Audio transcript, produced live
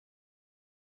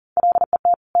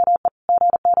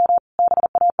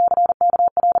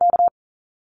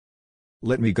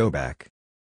Let me go back.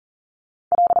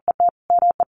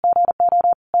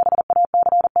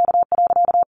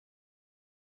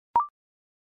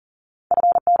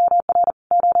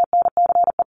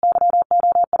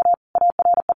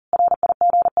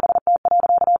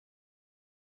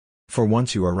 For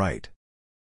once you are right.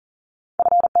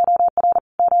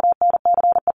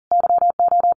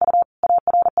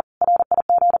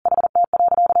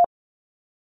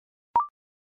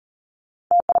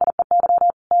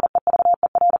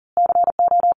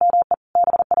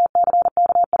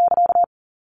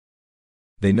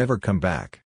 They never come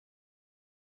back.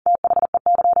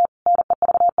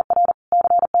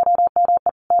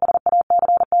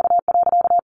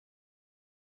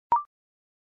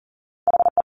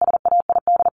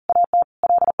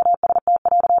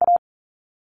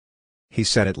 He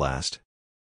said at last.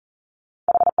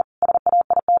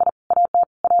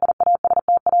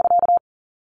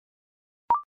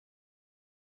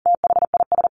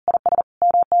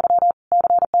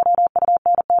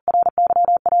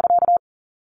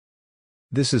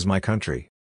 This is my country.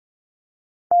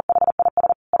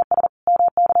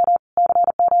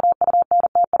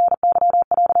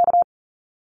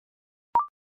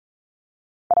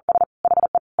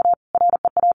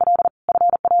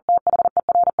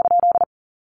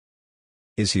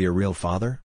 Is he a real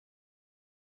father?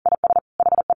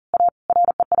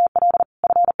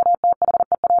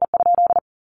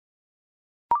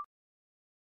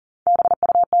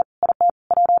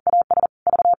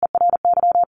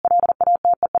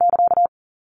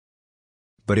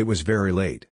 But it was very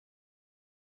late.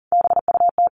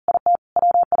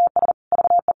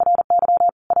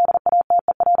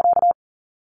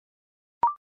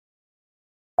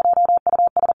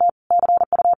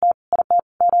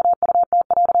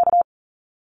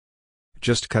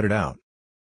 Just cut it out.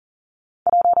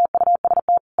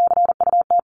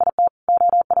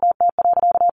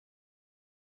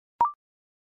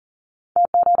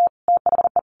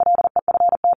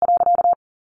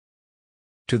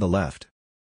 To the left.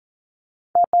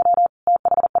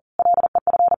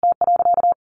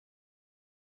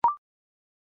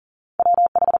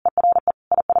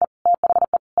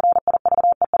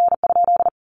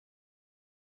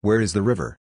 Where is the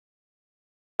river?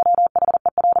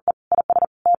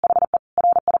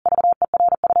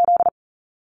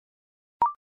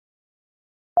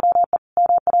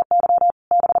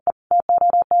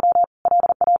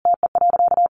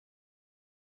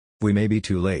 We may be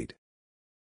too late.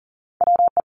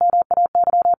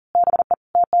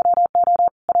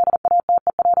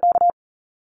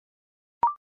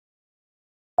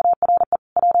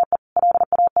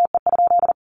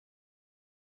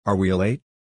 Are we late?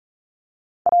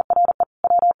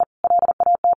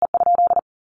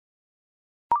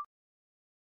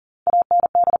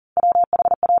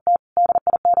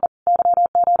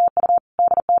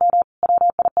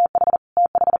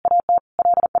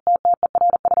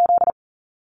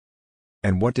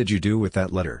 And what did you do with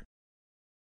that letter?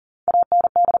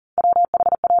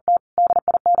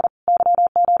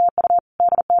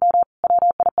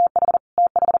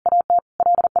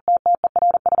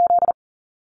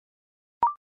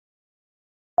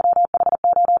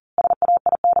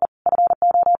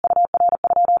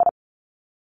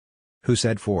 Who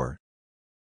said for?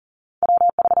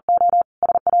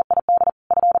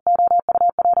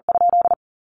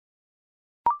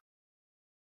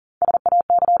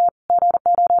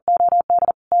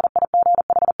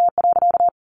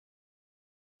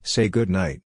 Say good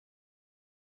night.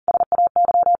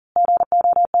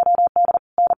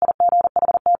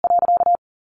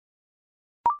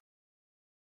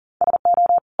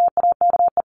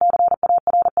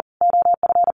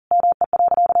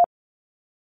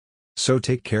 So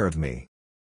take care of me.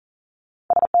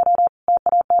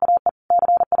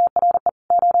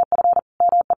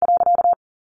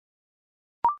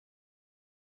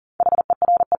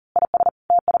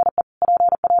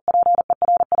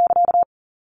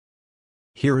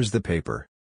 Here is the paper.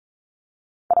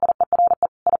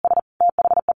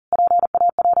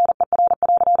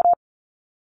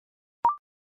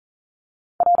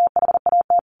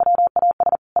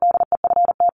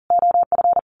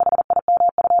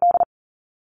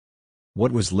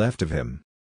 What was left of him?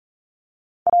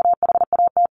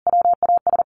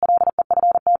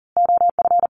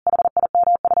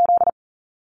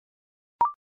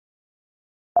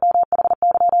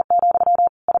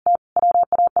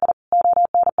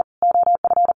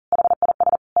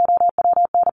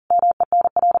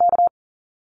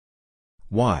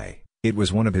 Why, it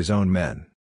was one of his own men.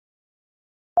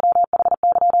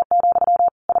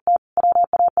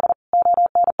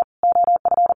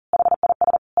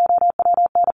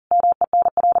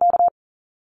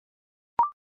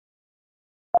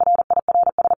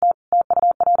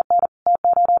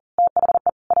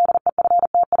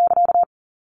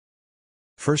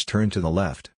 First turn to the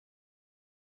left.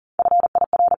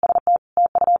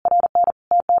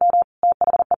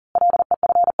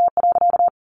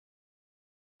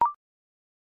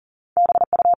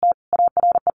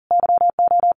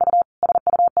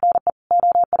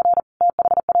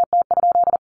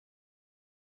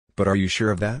 But are you sure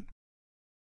of that?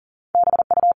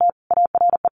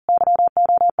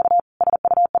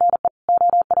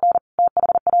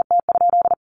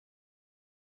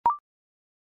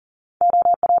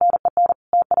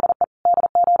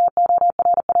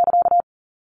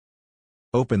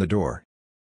 Open the door.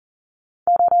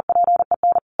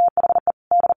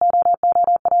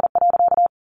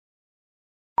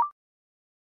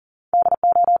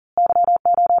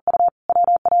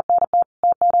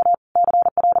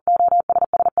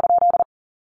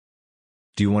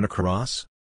 Do you want to cross?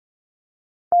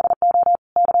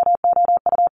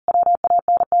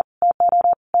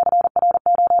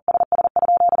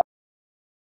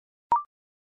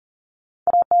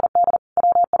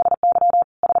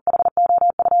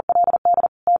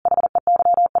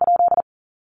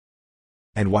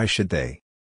 And why should they?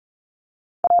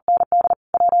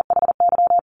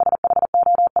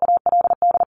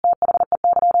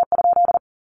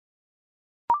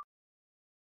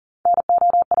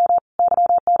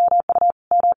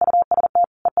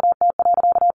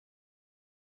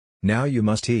 Now you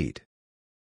must eat.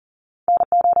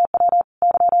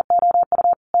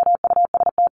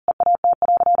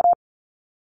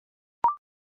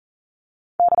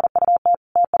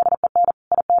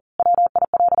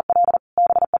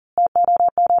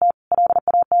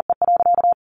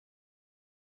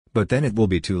 But then it will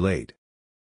be too late.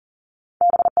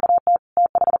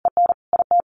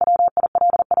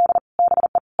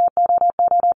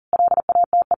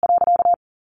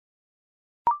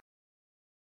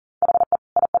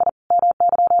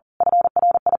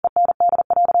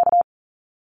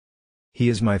 He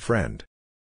is my friend.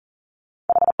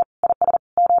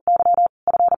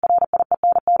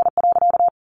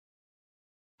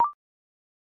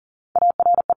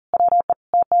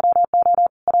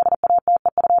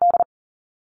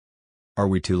 Are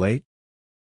we too late?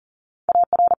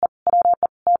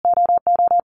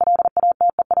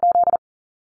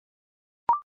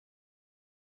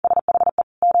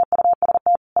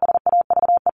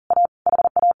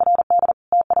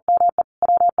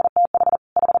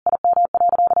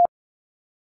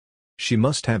 She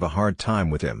must have a hard time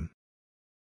with him.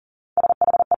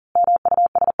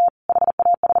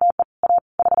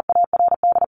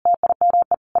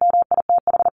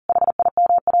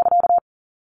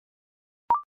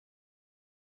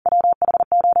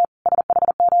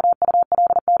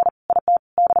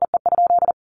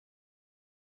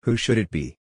 Who should it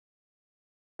be?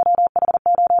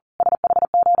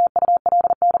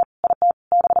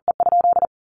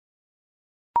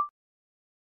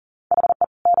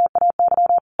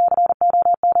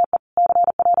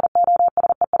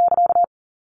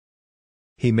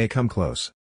 He may come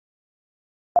close.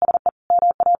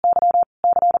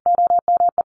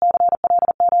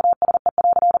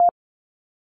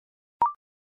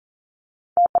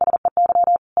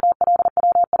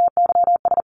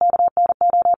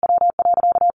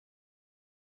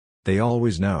 They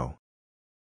always know.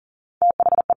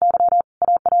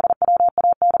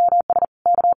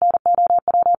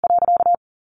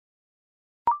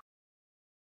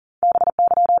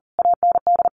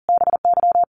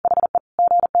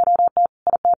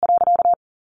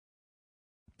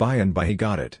 By and by he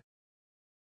got it.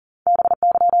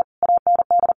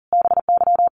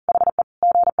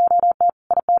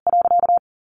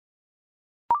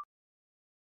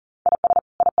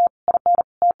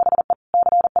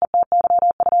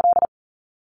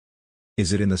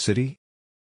 Is it in the city?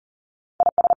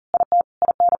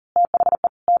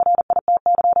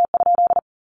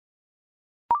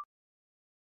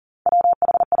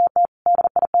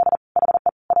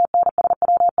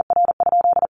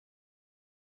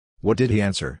 What did he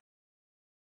answer?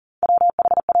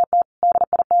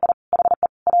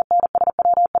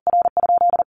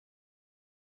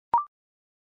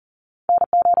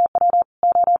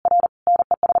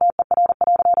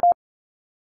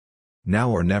 Now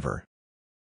or never.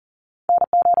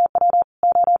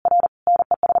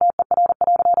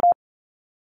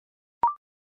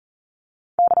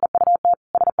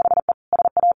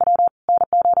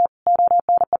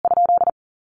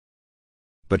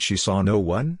 But she saw no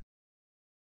one?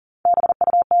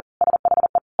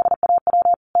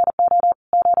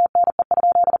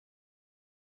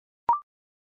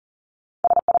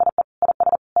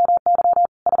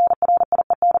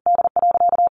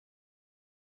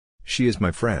 She is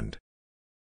my friend.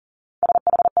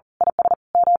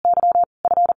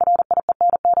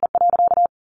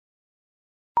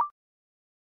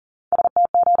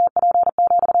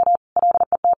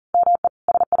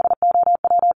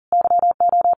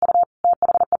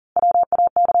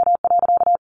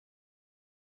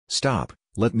 Stop,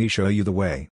 let me show you the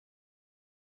way.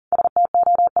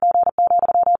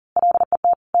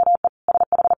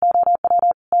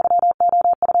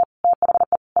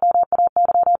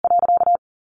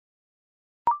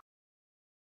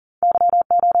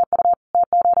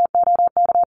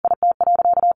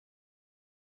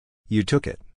 You took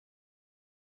it.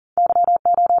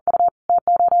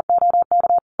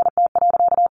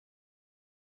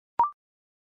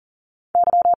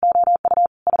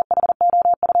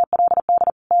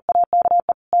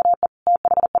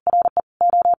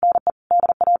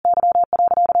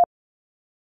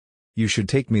 You should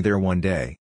take me there one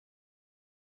day.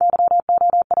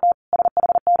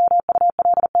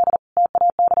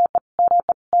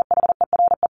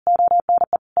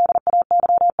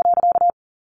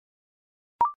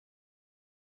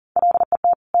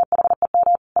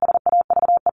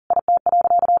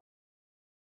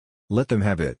 Let them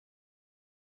have it.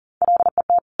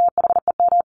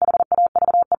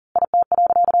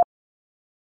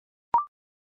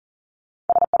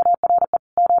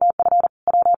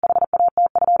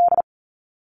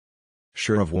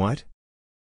 Sure of what?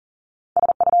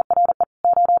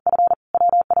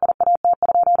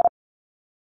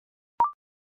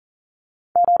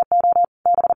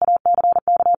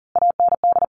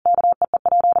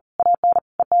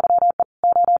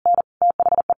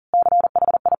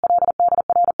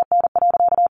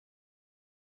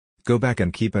 Go back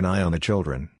and keep an eye on the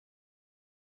children.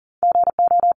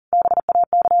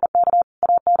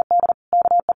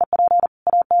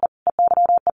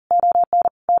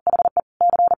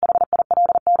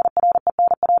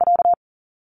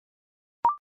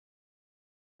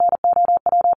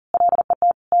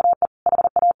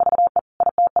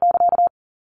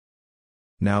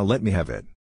 Now let me have it.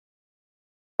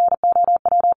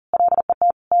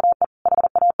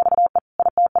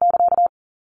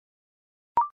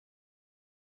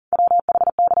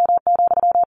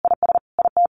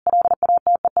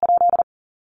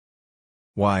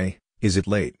 Why, is it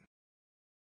late?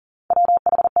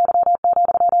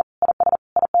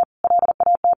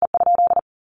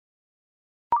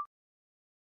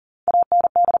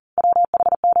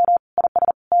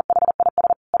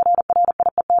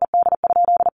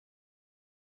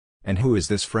 And who is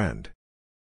this friend?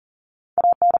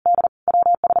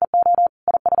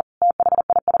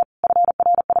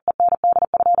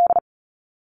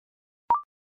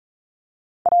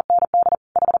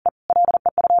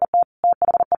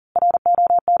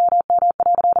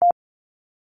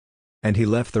 And he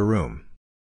left the room.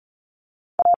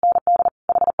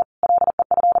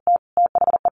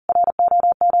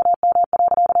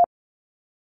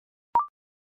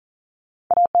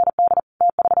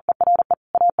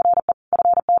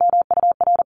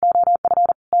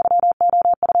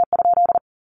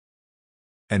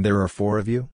 And there are 4 of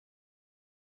you?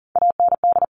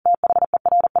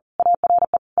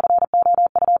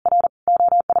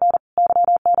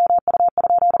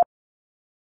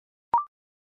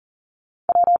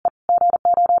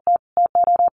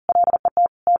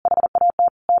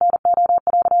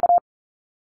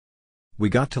 We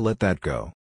got to let that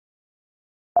go.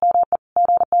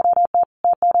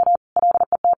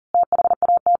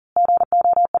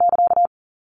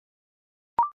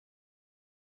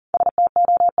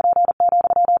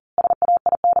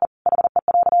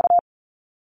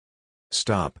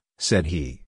 Stop, said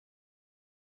he.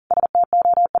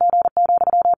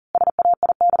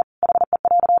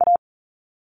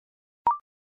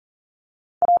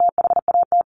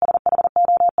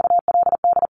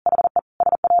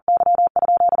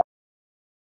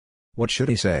 What should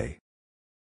he say?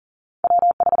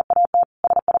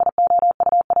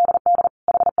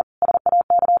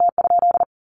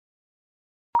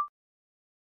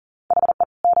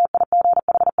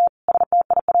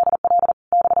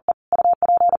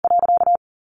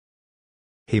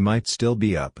 He might still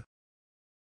be up.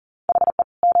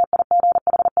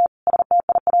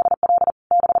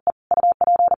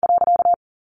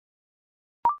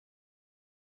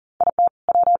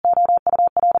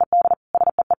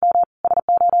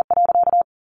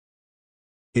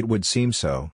 It would seem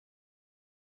so.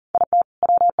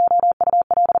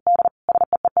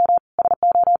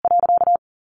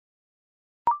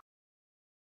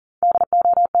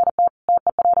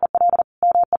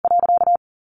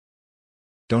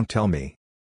 Don't tell me.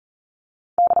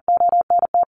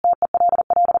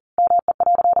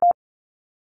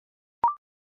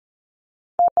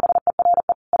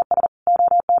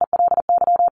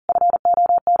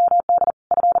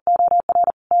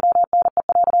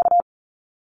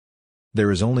 There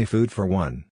is only food for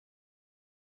one.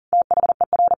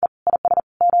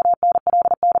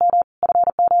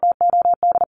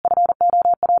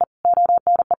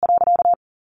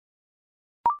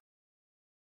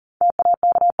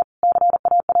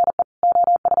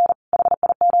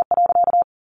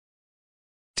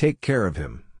 Take care of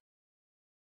him.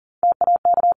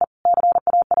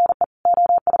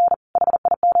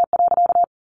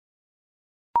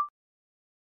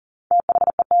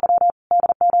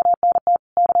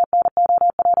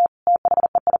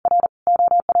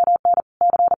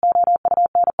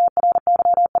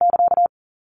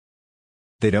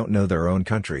 They don't know their own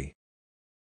country.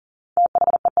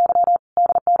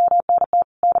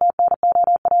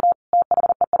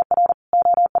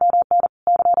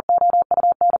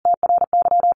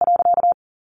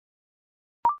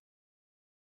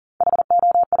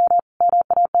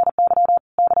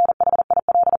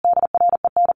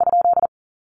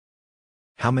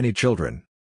 How many children?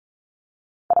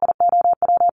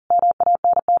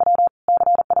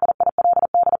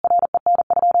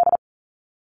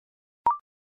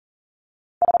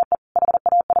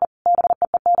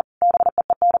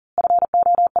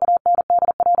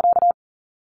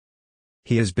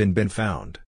 He has been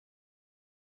found.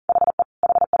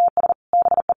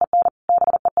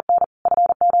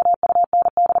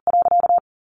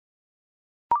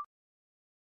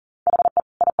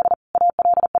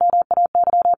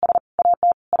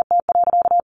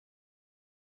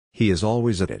 He is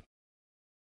always at it.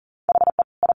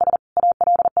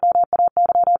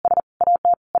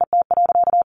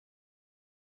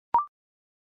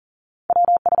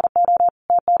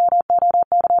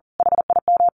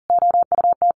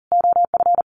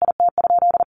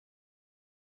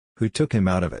 Who took him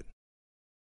out of it?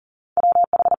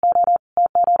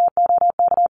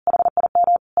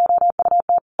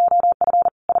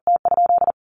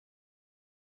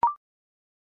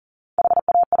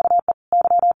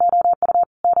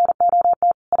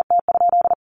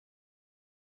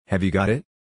 Have you got it?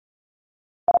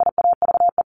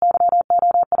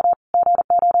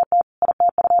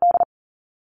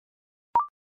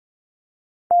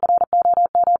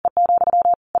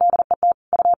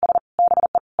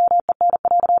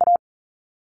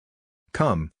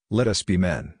 Come, let us be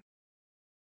men.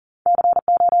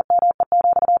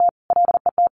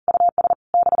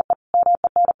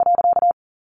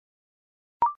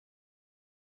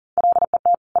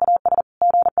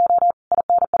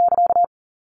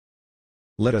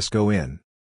 Let us go in.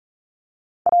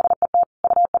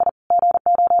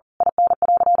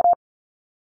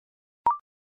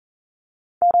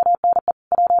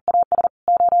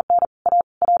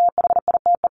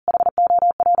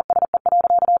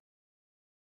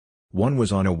 One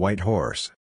was on a white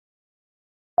horse.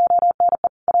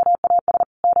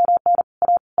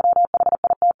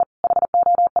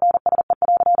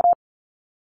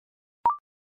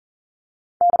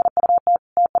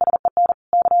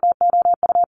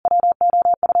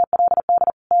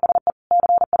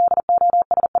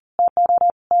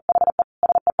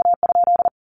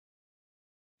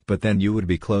 But then you would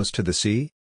be close to the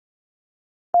sea?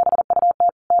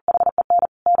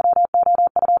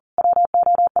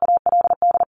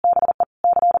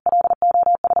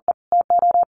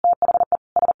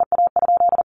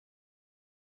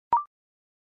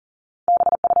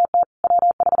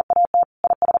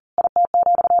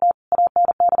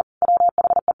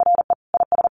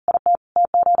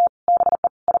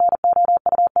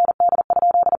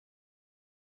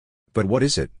 But what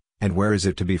is it, and where is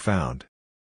it to be found?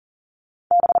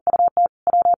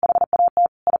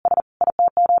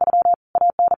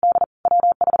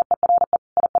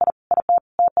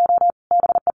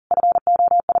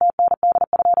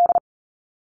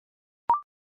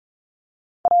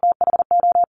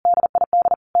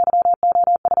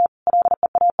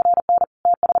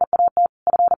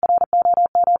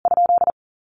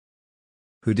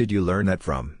 Who did you learn that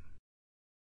from?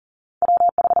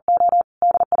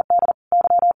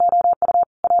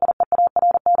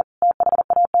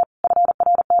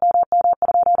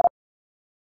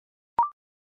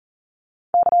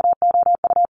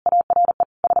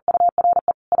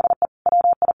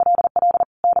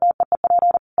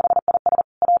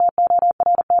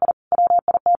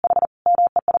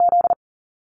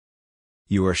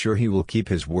 You are sure he will keep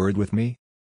his word with me?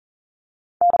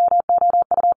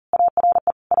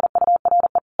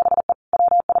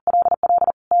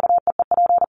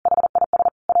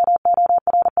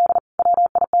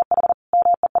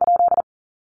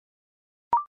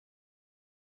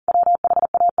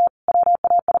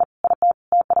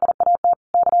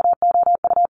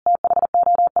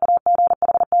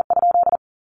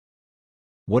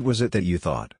 What was it that you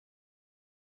thought?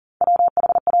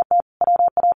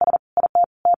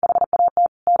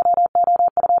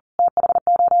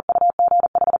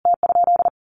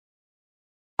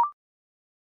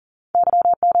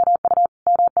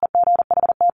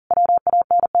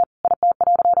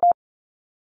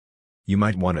 You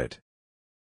might want it.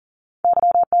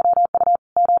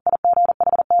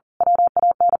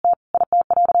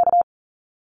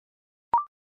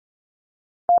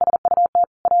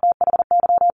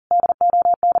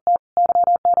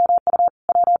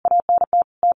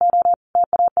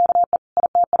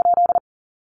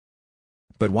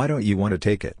 But why don't you want to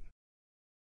take it?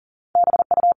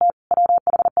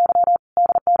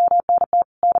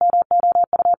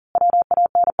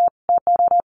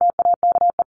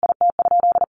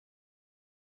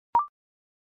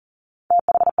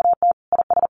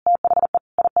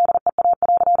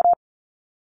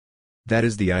 That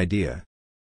is the idea.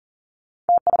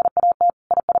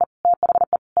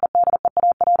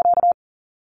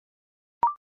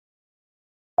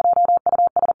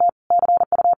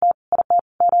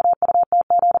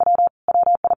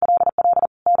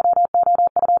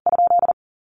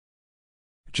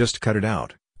 Just cut it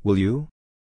out, will you?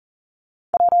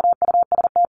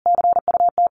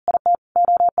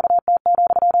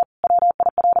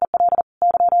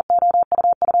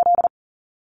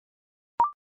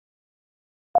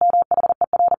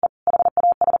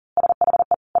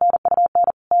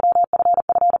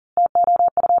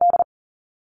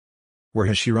 Where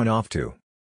has she run off to?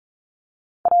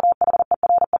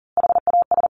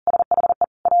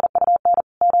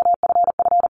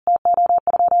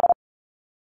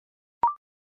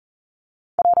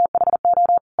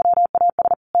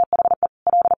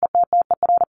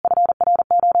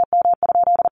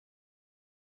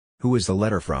 Who is the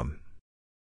letter from?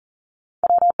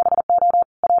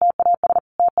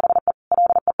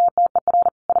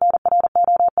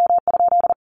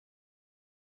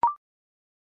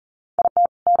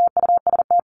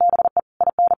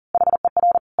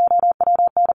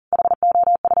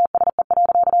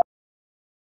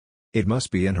 It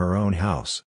must be in her own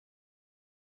house.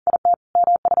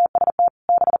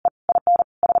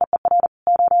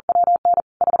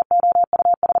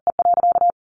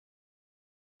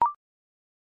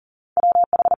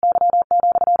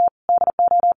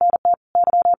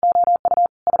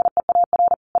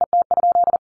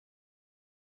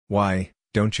 Why,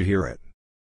 don't you hear it?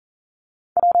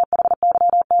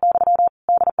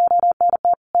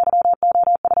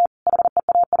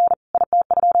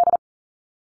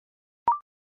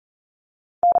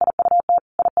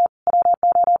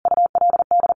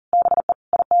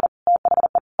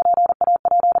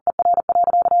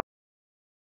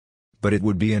 But it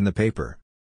would be in the paper.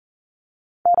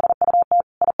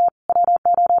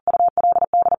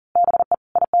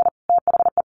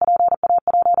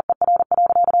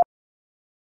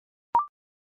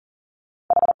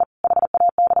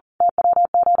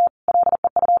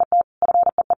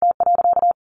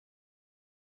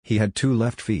 He had 2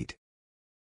 left feet.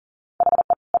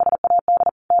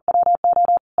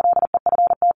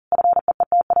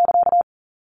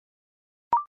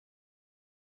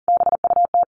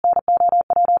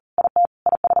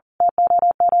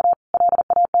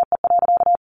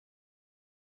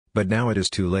 But now it is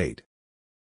too late.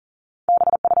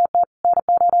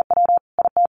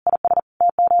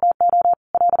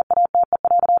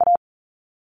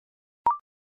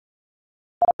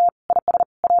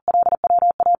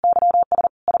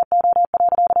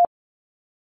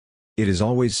 It is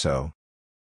always so.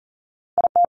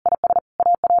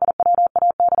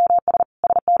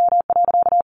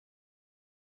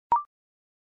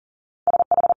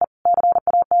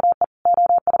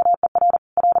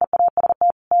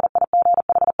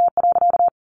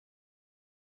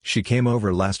 She came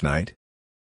over last night?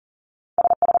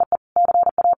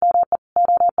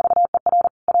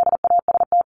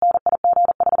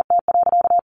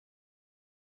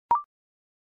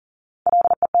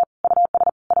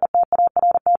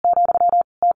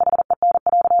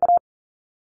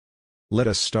 Let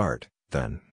us start,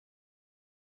 then.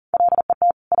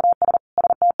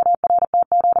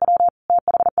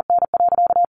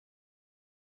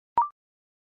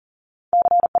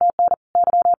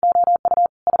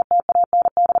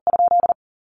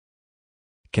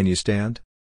 Can you stand?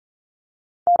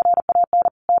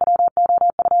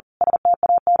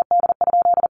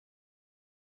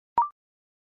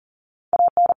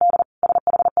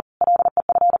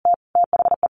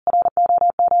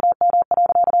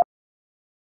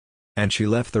 And she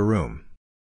left the room.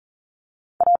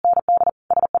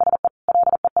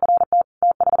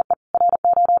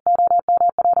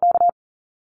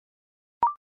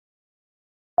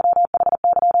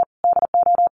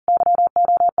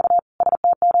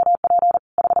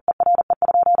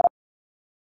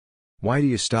 Why do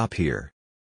you stop here?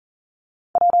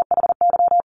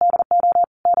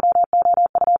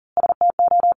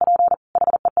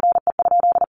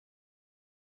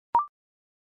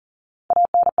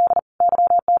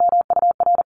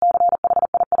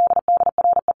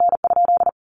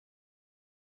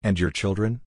 And your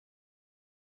children?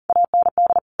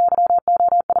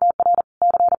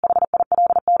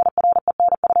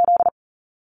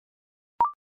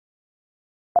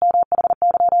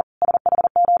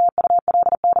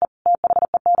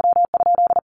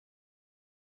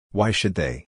 Why should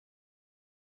they?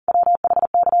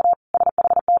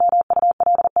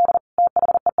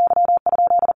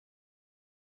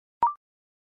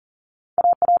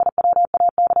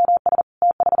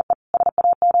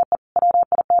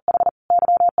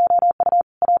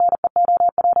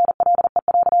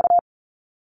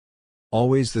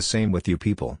 Always the same with you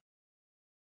people.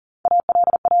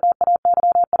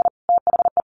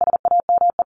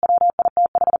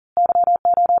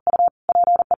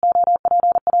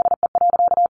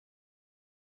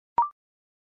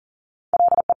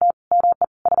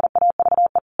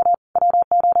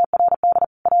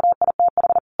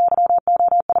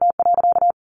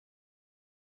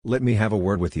 Let me have a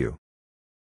word with you.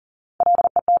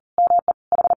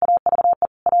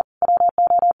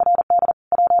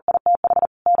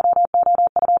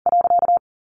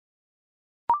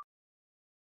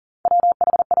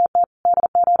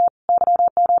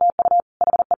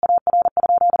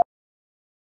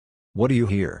 What do you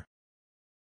hear?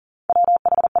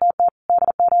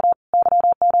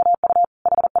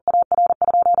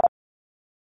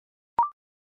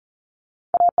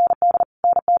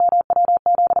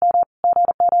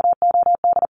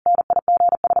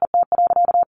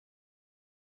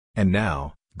 And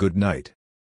now, good night.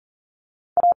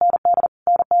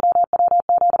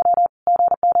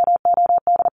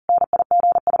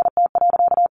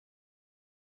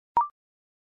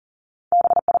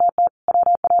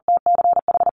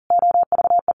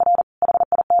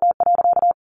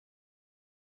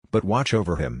 But watch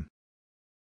over him.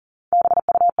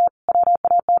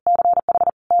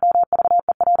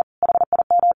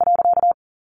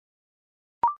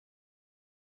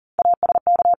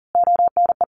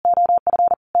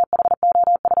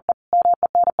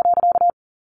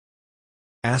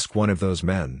 Ask one of those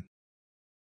men.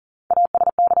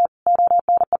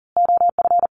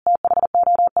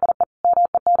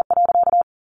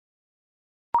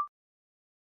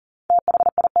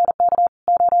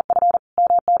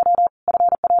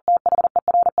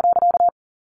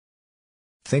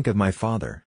 Think of my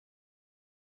father.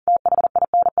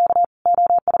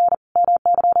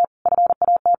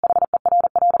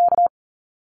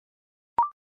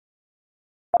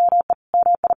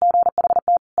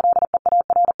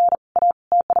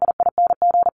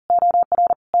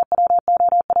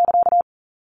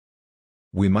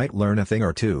 We might learn a thing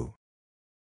or two.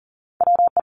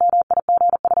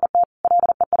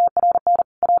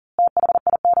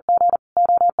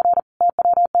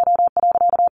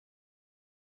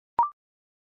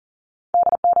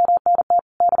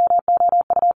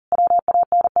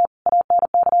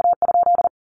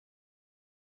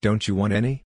 Don't you want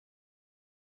any?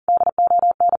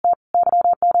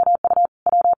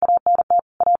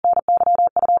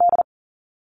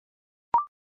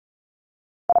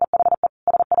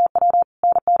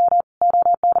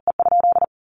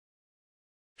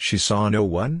 She saw no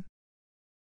one?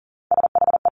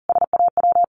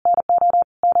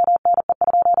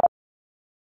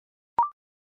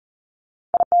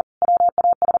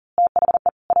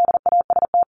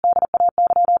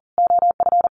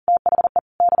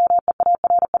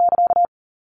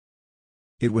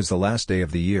 It was the last day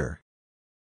of the year.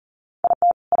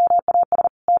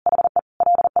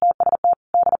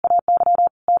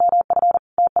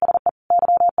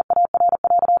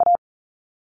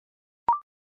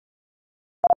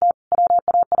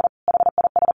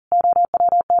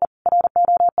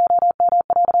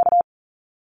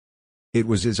 It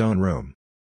was his own room.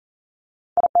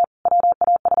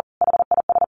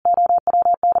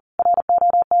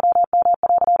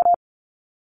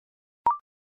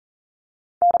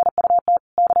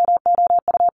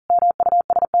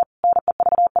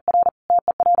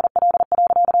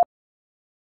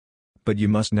 But you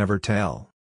must never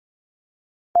tell.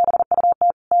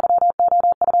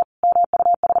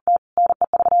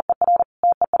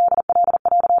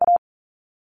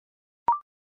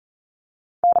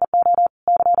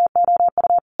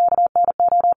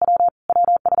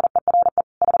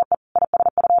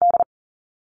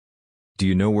 Do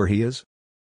you know where he is?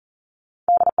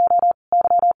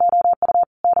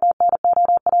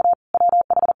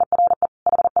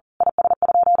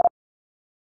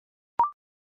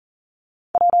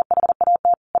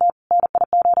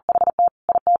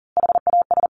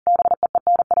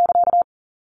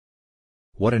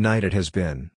 What a night it has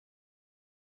been.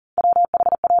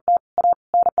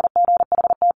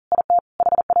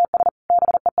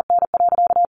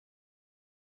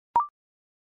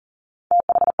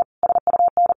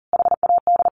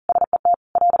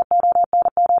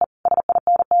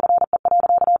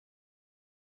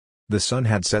 The sun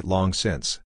had set long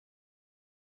since.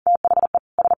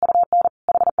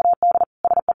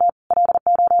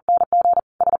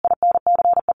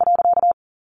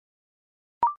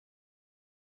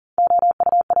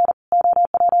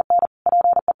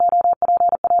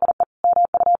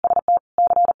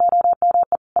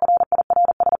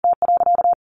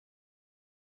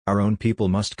 Our own people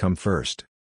must come first.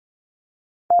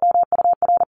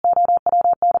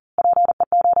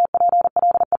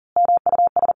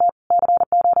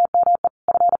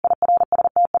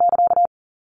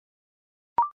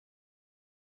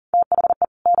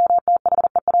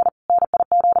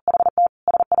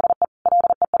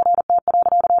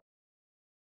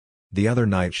 The other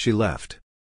night she left.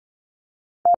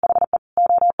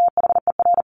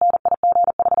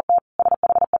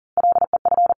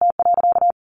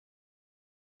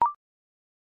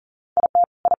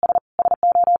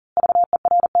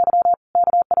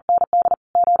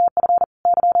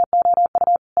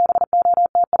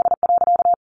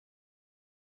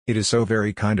 It is so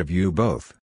very kind of you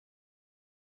both.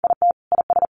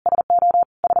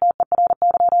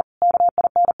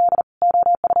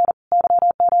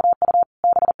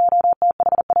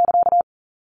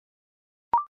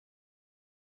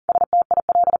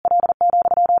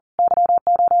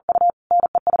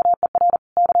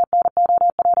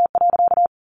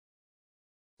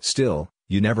 Still,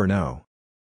 you never know.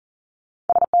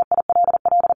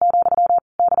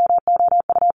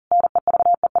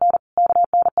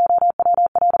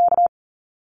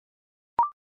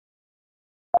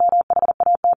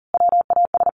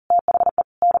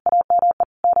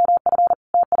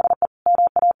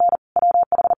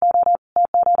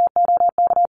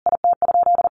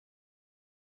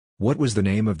 What was the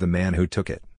name of the man who took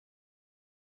it?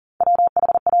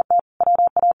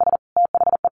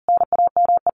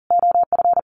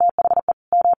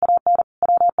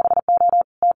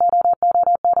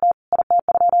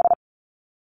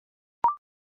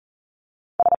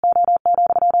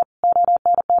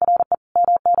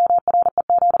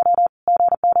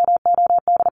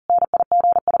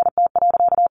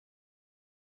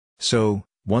 So,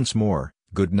 once more,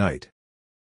 good night.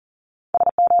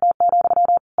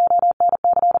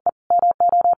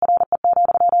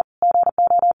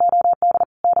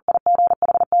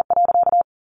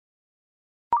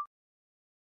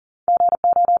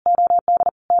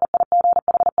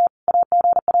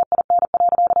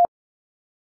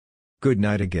 Good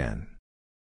night again.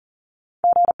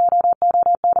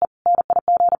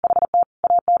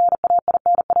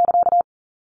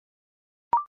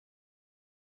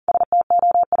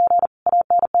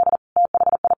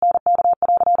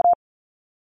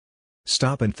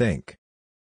 Stop and think.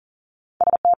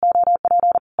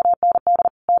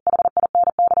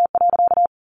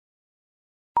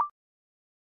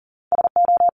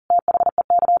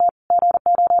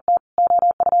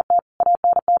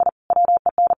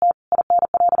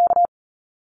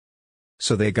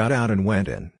 So they got out and went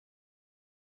in.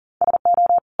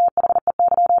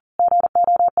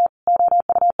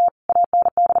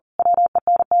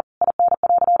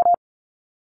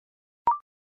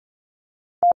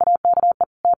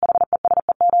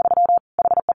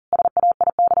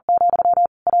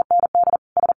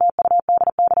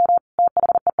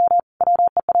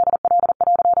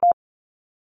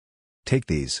 Take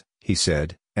these, he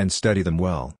said, and study them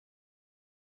well.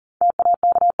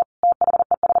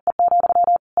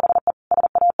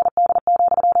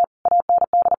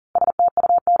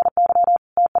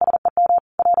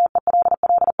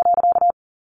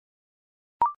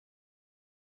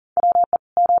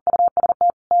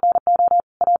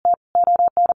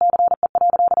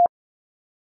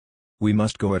 We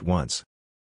must go at once.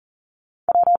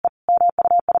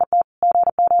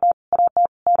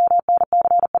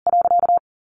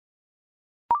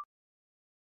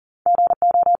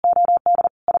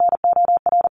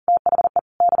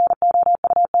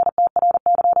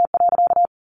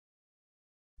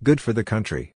 Good for the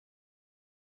country.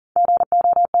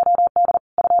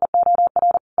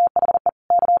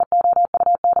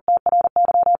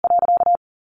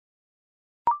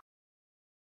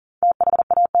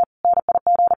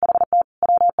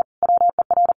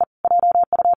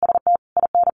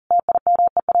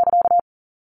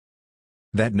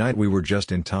 That night we were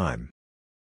just in time.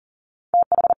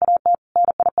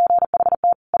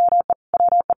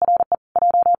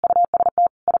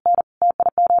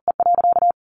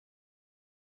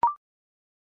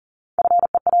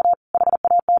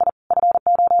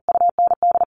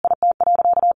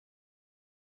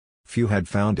 Few had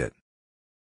found it.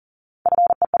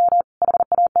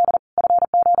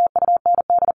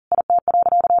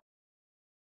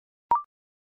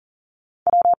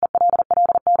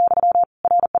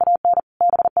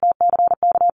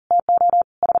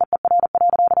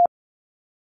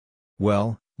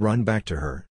 Well, run back to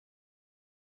her.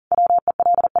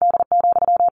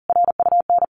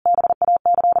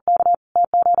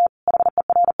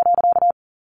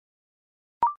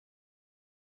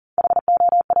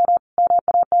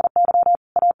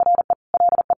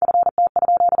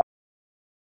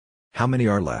 How many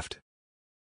are left?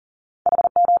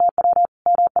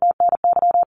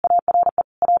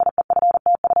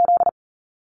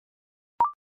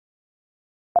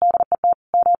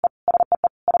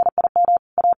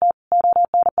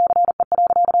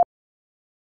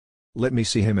 Let me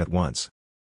see him at once.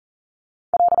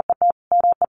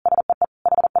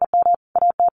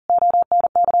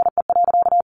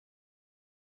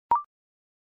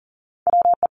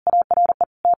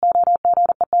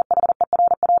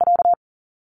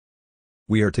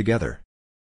 We are together.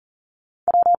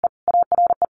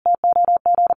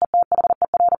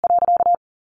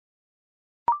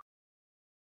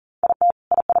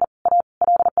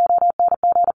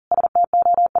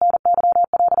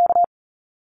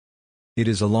 It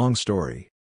is a long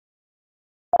story.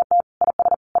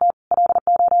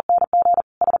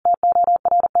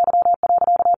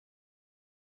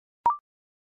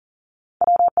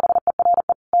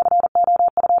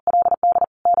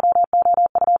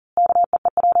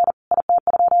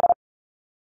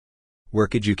 Where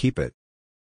could you keep it?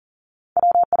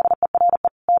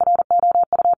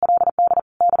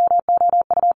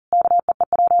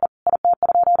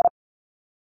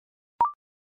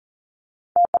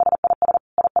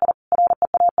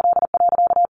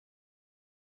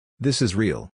 This is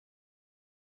real.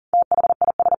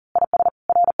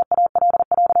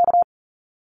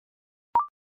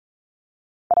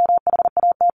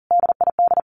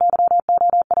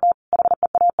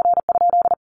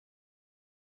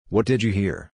 What did you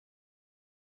hear?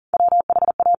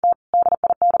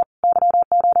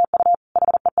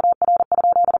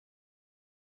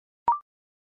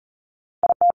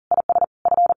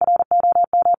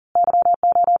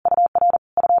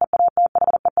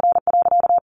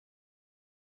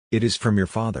 It is from your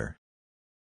father.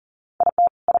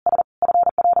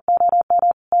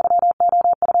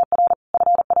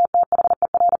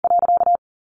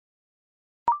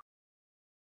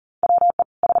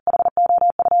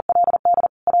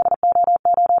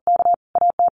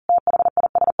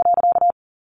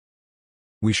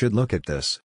 We should look at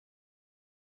this.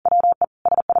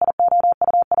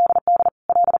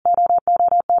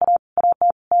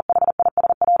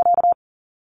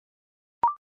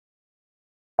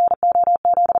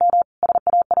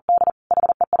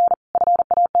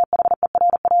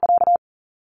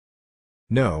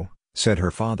 No, said her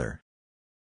father.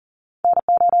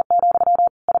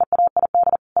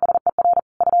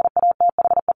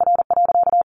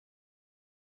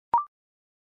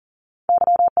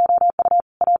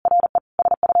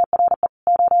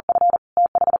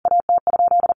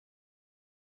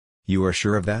 You are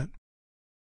sure of that?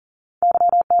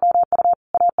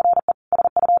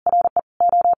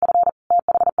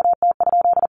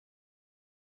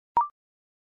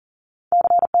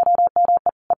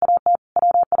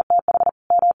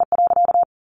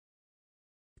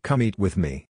 Come eat with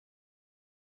me.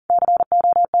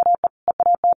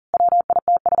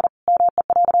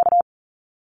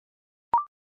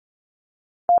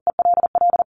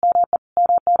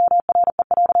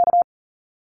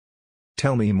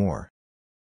 Tell me more.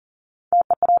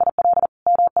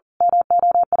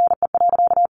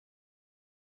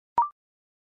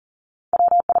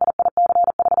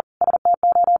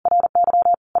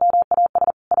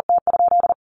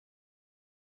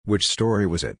 Which story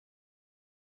was it?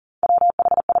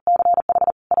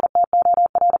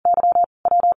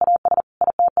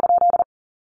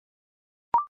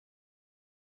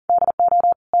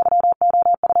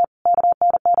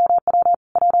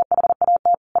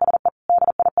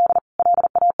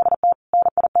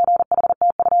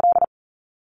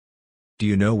 Do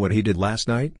you know what he did last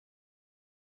night?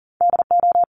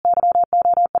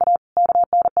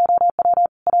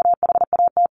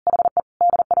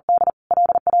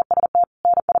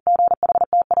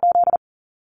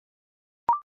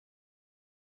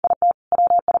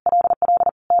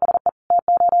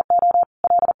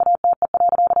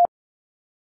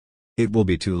 It will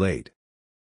be too late.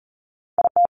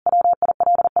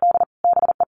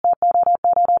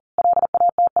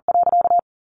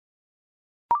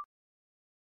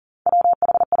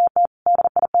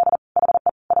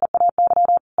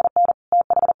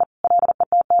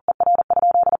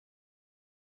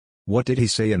 What did he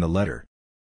say in the letter?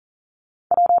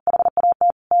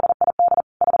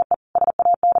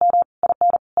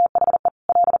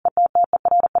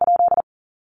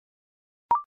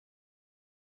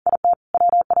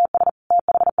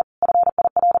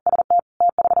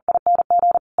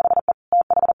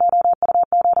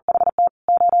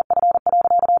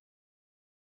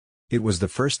 It was the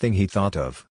first thing he thought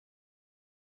of.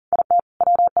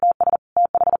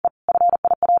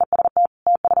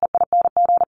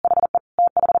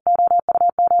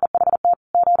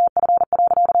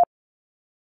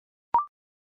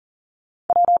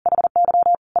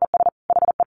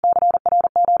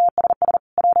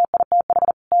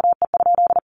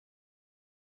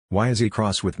 Why is he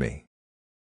cross with me?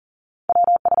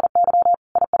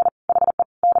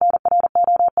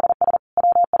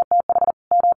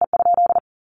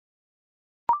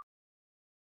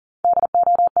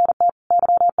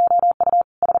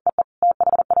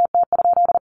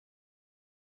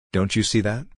 Don't you see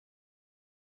that?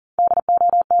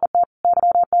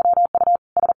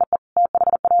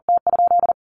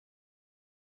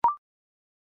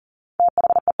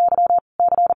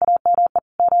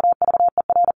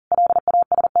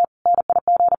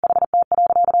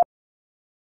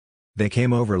 They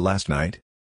came over last night?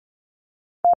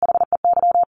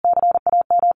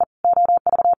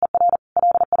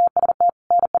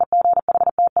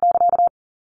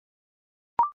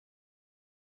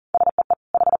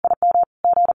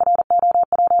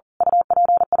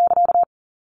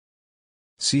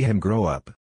 See him grow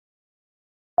up.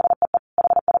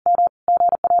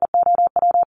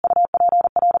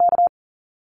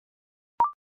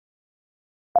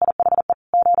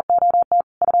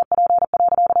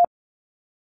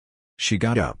 She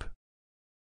got up.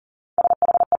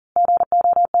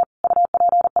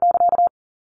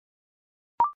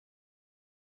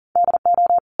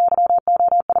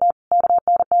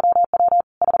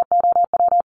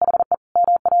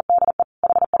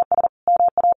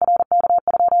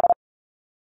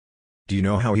 Do you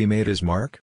know how he made his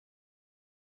mark?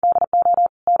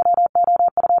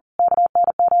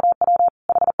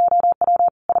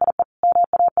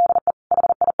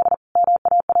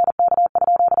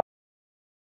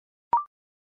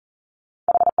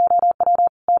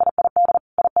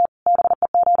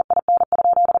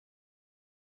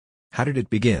 How did it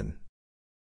begin?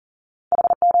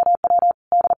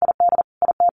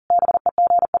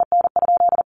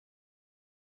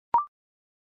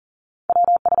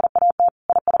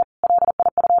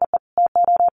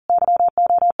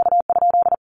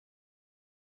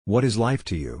 What is life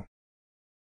to you?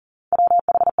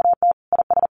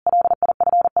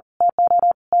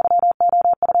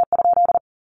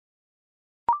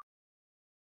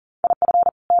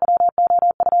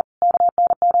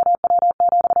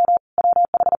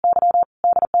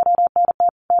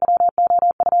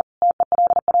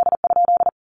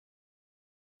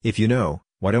 If you know,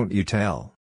 why don't you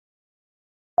tell?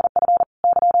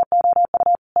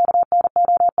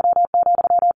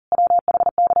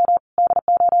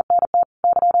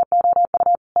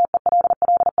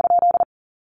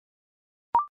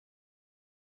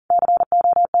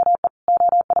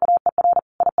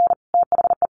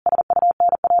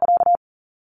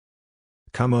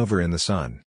 Come over in the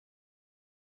sun.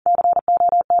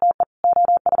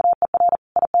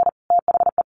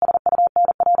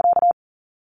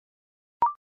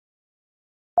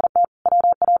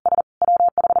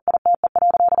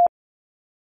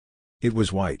 It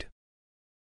was white.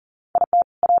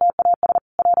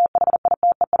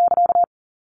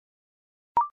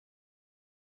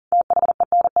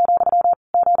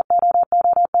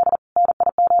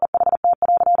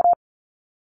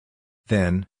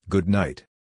 Then, good night.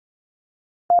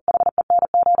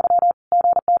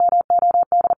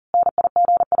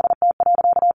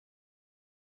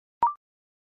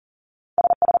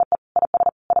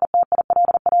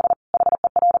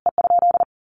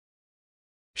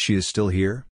 She is still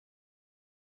here?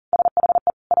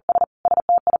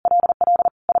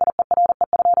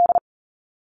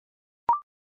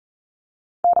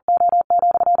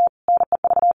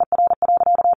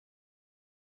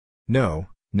 No,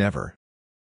 never.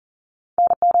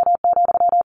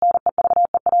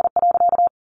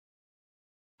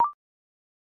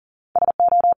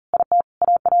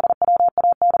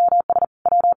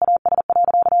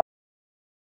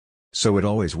 So it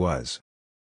always was.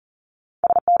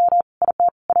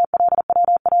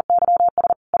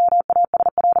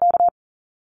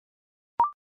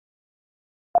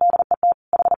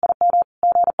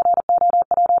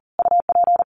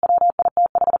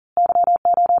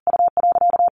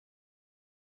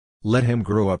 Let him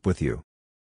grow up with you.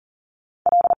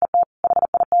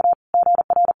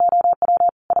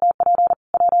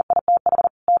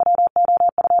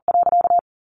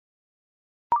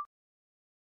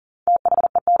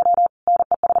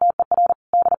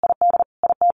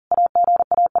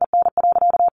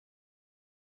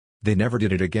 They never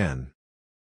did it again.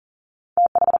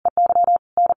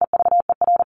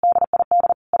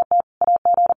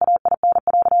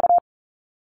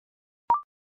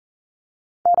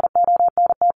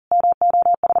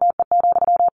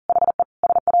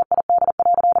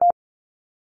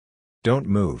 Don't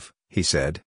move, he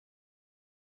said.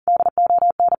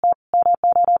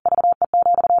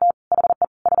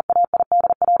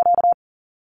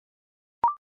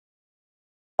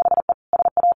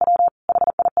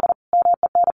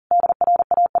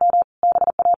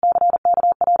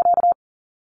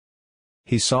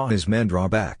 He saw his men draw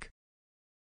back.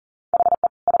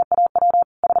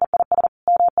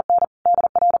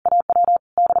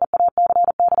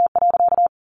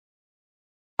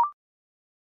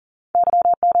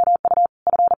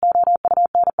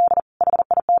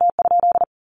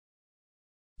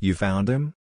 You found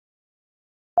him?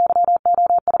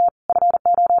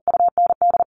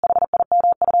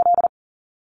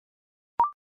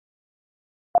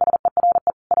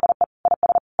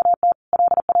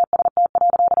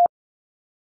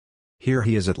 Here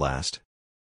he is at last.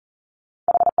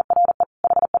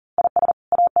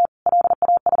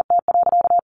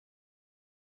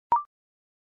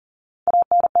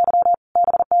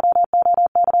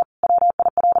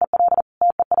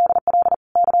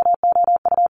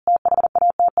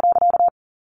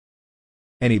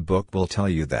 Any book will tell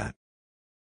you that.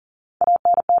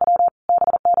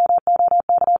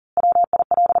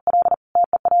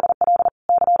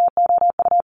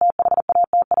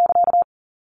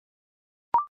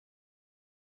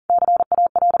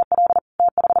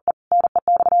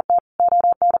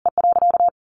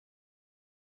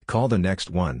 Call the next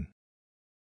one.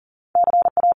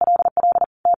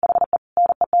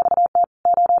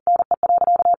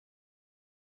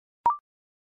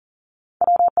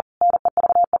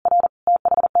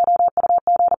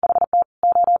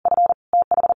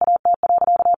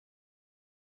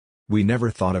 We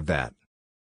never thought of that.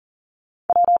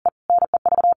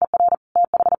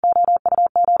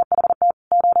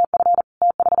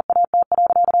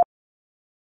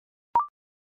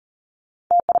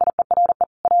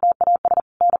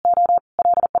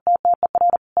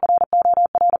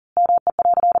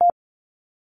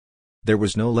 There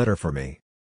was no letter for me.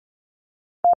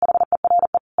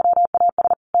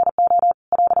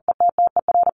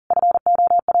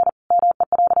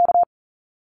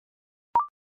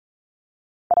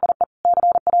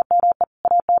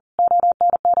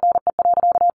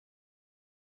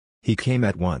 He came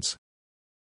at once.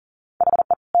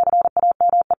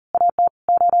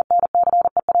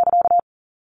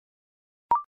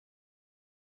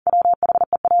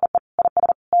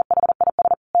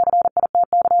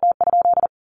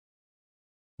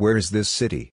 Where is this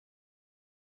city?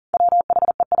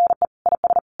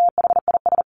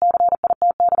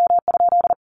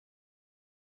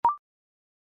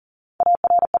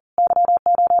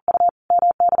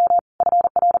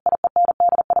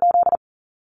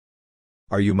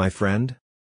 Are you my friend?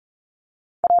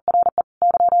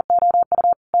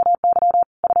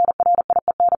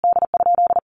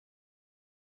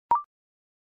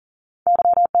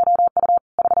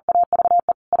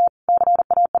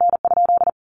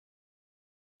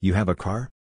 You have a car?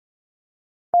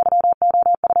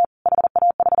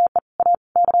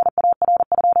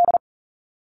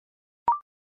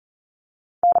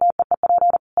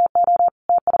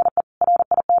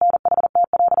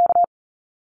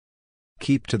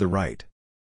 Keep to the right.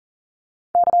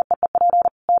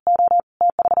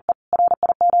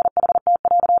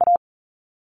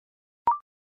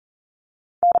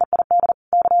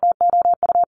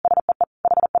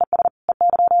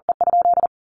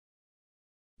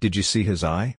 Did you see his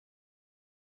eye?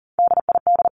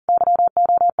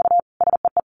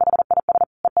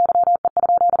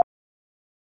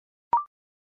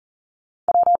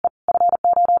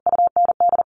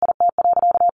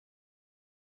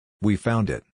 We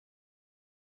found it.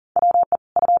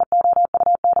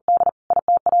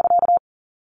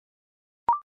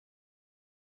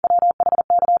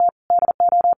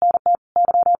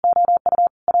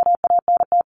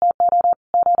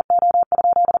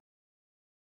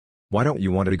 Why don't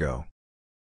you want to go?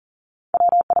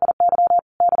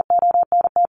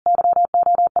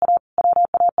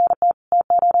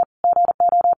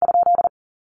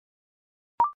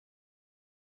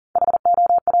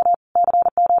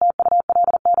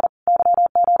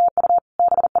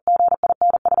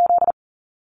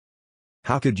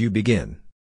 How could you begin?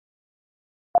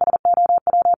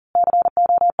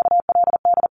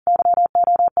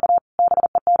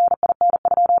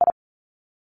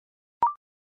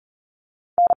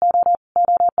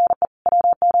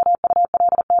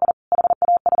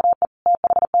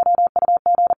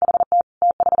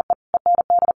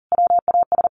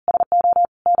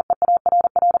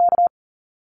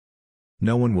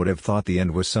 No one would have thought the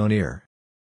end was so near.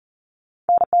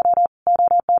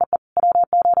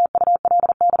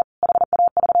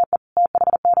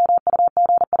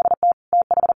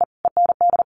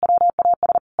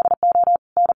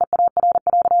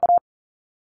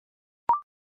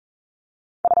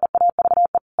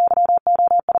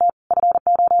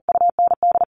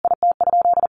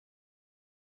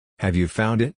 Have you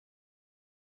found it?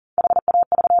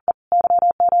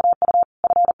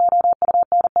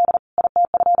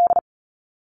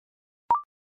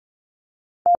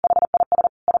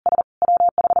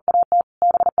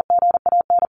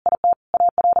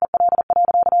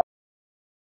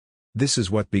 This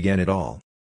is what began it all.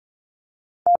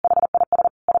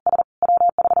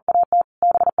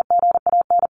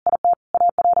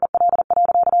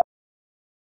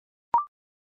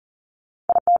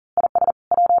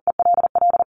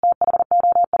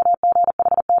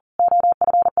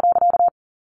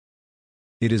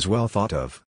 It is well thought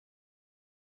of.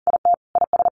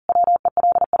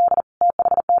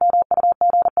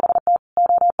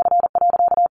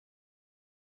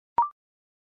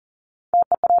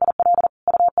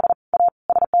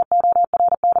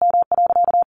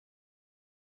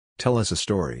 Tell us a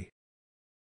story.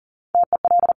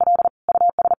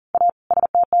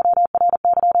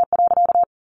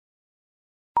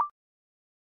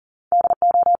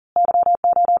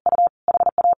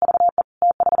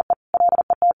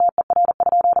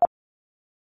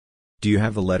 Do you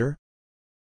have the letter?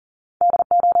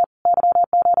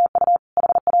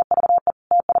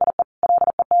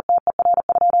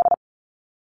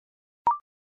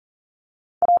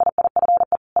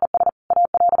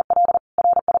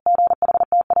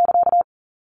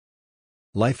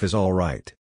 Life is all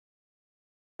right.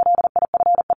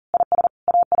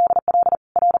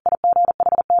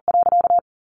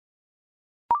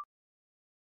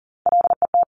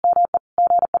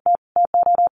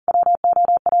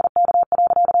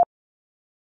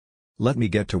 Let me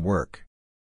get to work.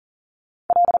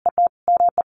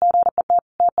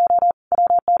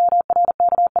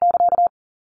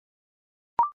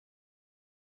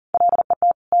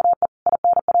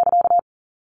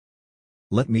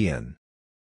 Let me in.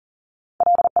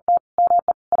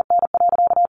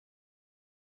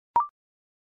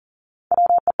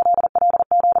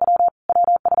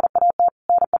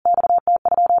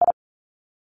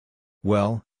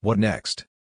 Well, what next?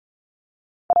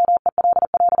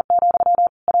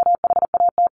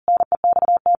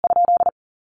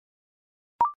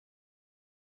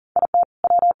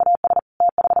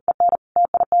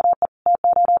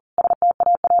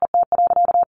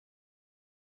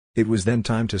 It was then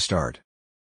time to start.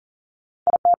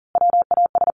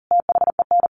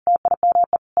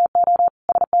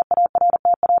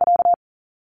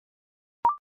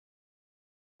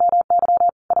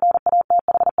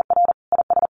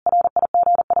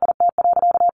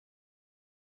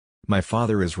 My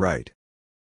father is right.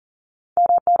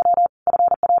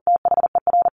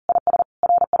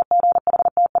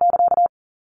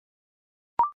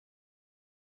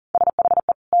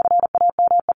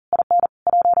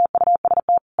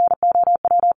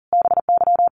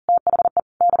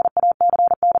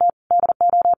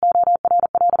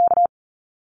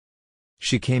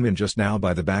 She came in just now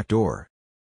by the back door.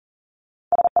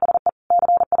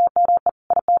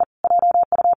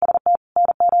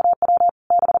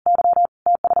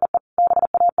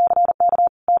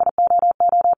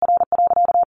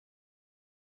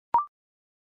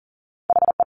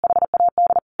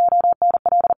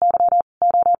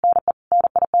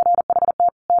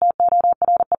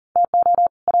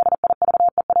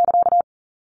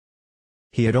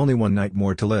 He had only one night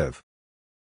more to live.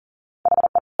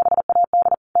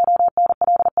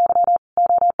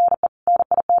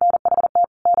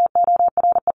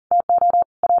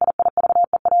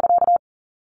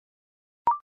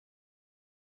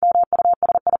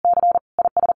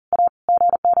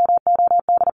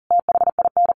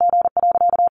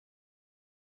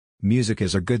 Music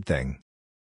is a good thing.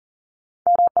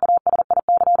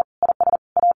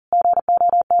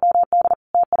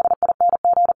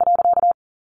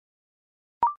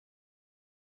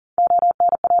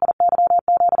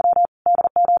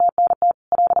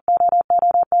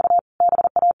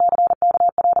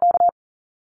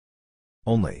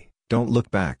 Only, don't look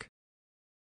back.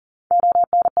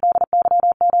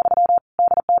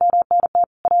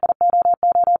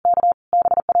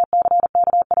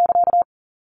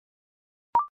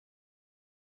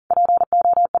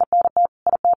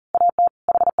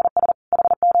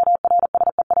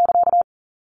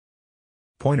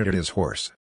 Pointed at his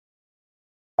horse.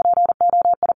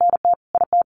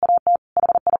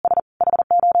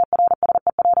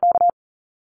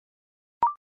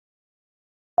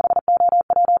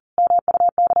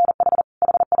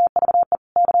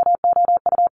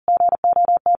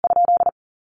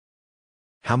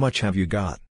 How much have you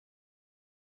got?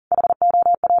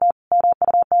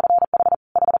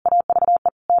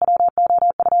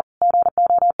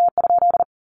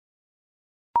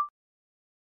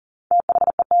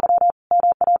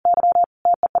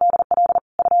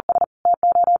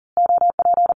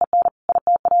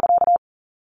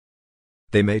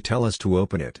 They may tell us to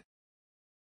open it.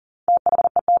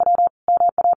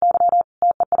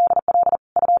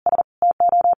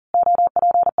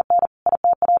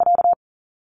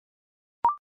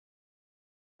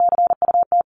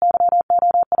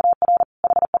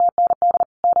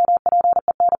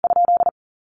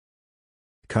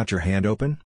 Cut your hand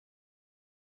open?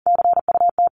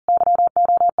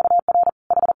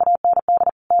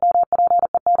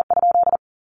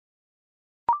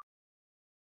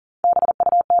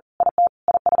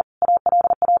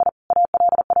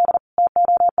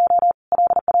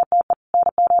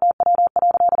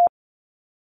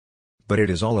 But it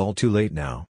is all too late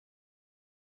now.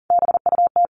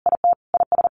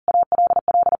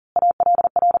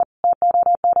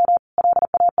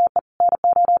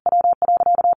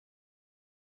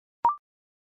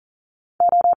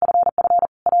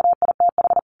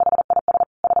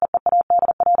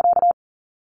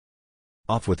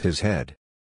 Off with his head.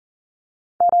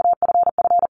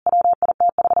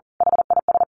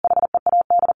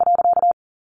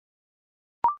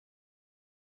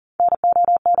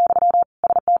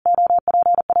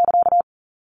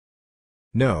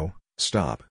 No,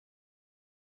 stop.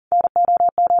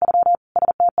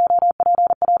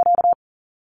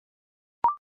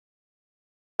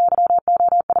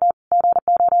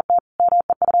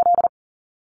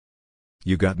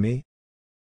 You got me?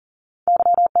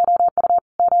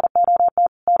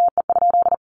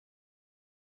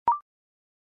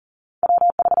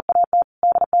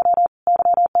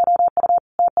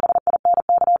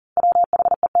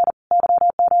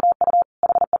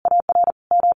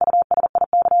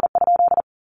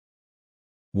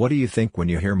 What do you think when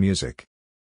you hear music?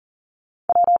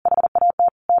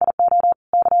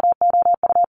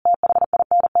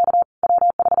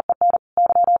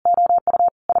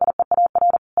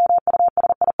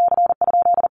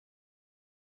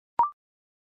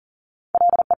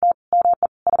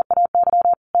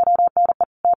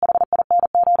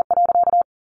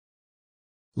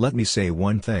 Let me say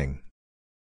one thing.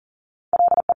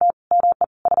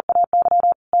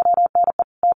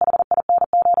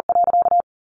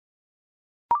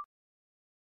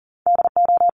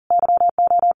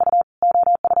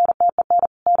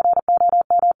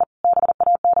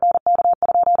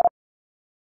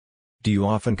 Do you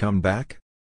often come back?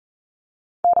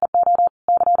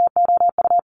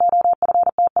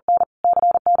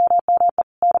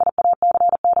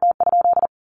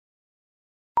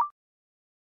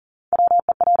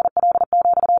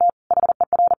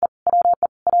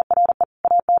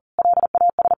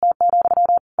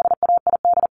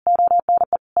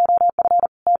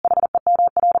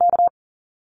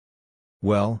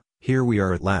 Well, here we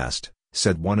are at last,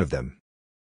 said one of them.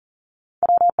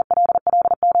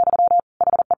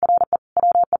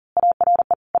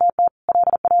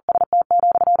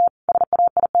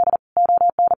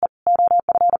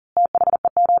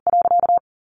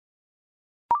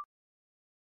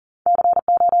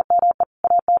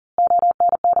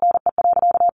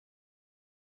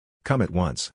 Come at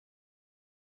once.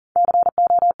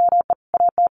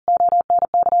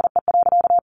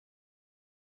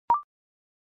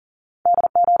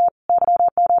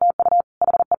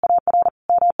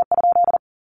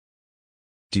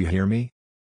 Do you hear me?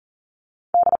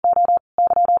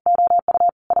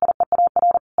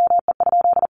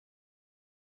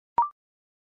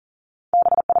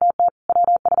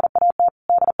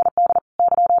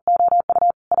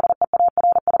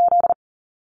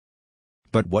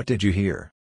 But what did you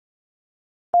hear?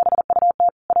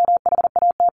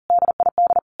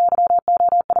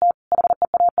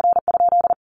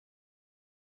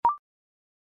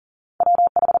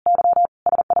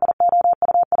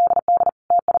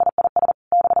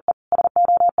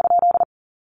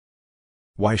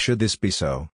 Why should this be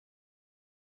so?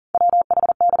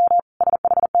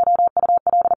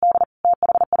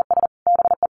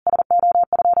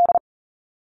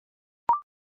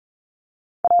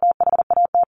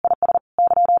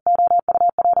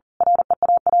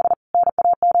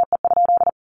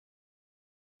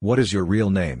 What is your real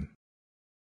name?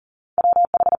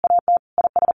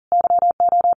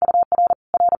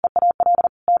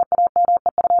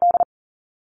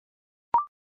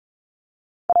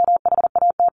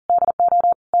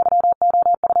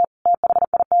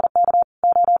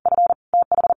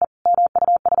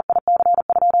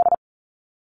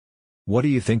 What do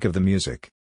you think of the music?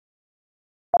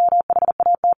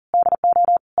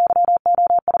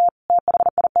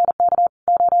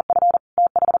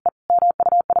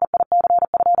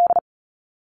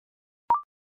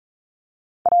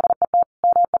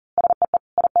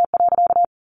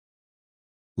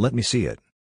 Let me see it.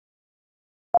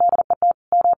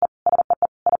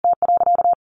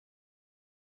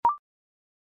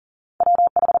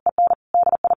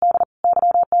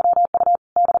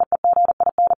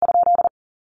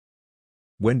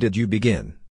 When did you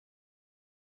begin?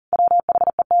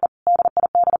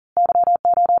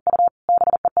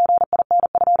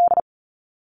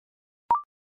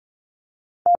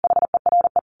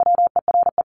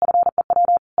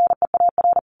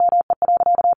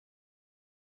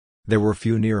 There were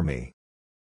few near me.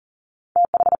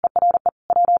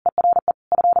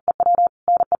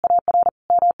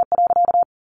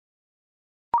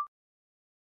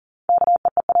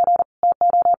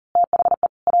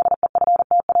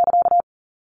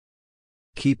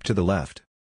 Keep to the left.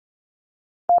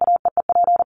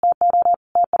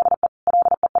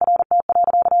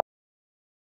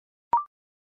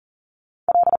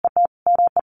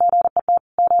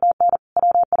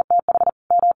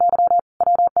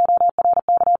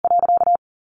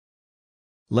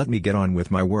 Let me get on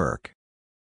with my work.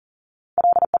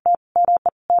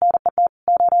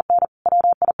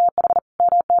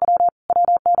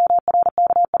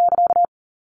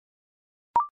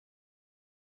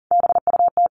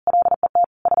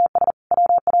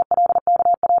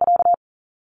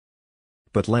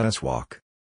 But let us walk.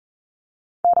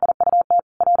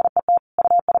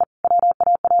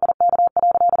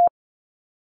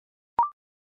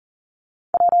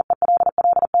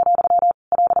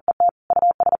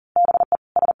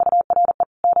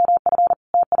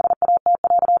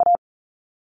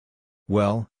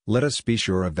 Well, let us be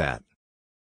sure of that.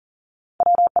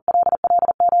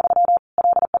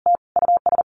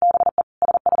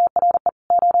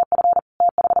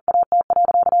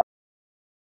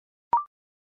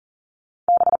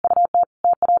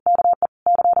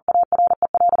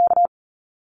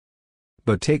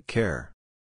 But take care.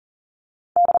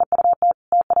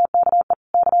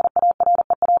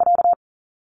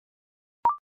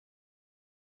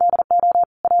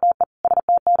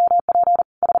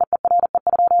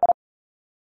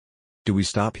 Do we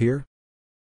stop here?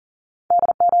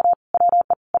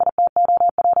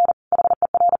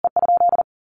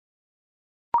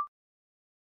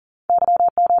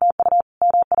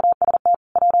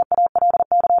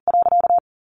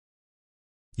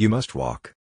 You must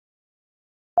walk.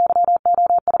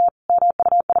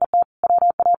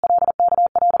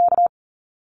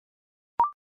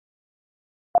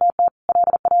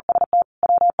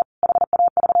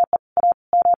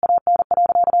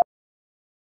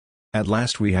 At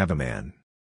last we have a man.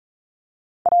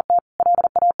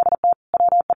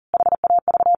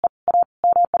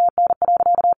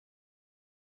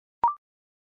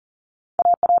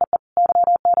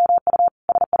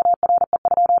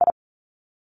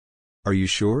 Are you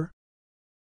sure?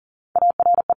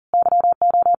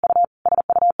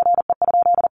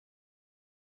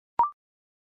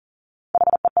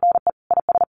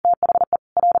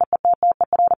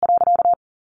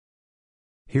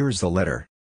 Here is the letter.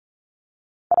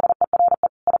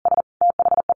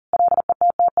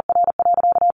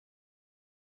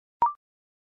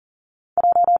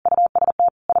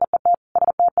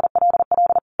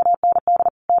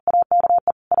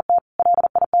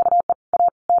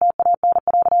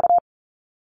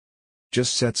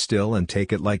 Just sit still and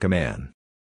take it like a man.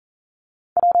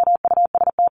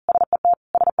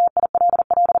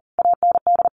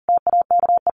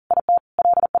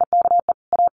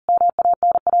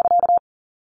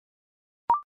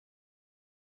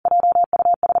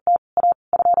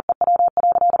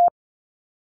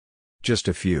 Just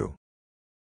a few.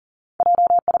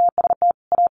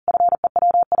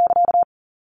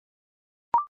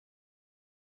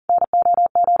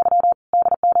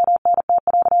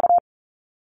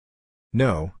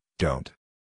 No, don't.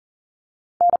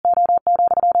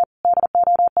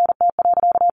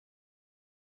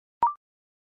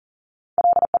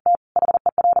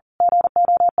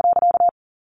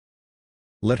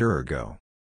 Let her go.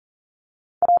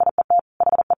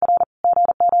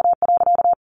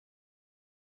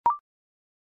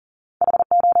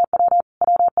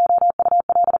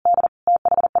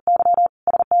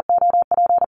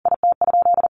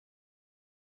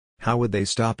 How would they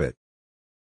stop it?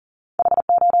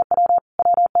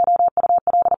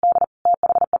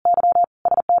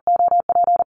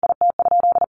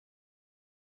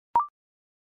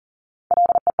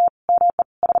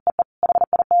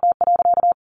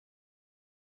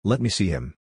 Let me see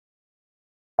him.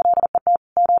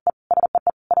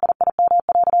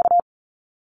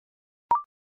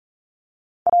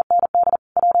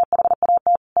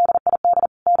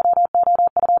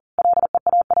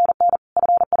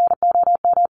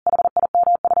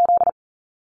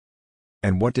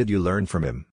 And what did you learn from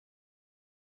him?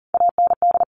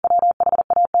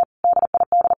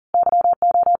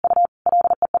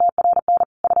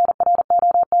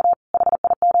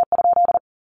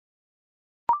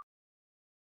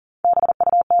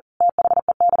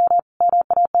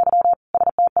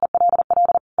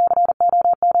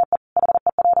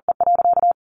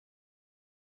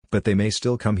 But they may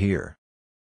still come here.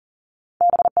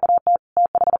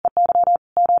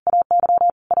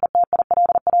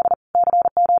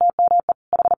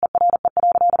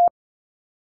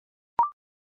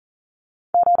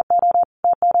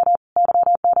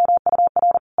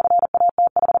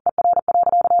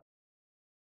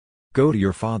 Go to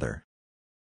your father.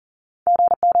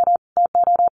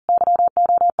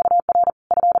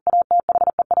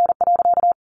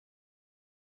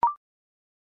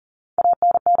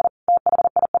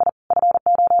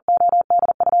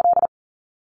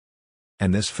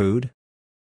 And this food?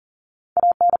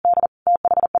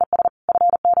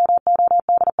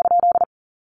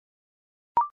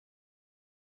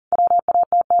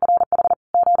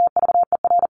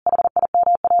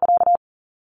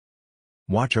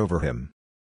 Watch over him.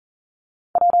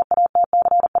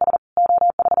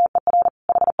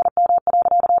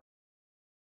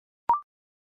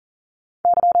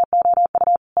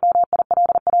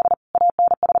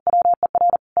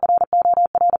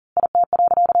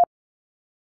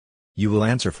 You will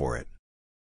answer for it.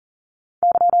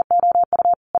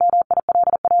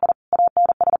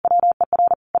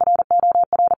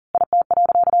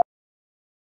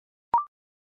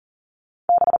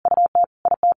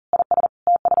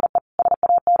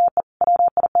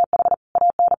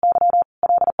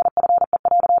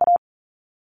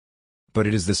 But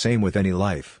it is the same with any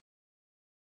life.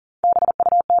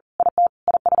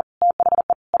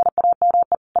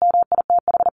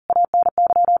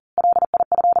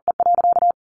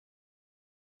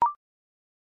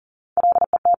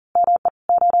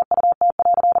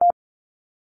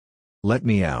 Let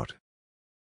me out.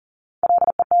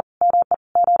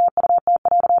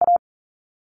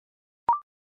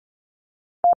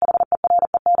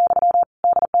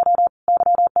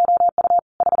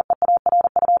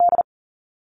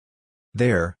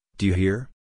 There, do you hear?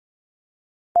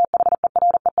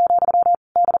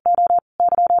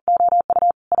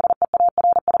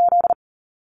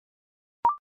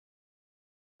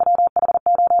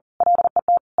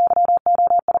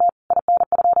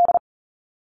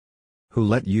 Who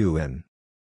let you in?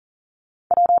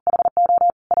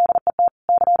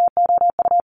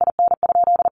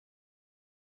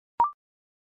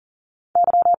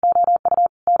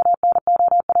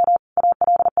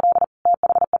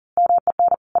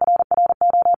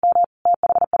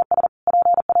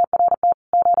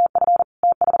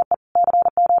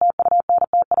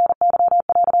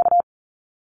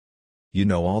 You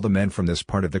know all the men from this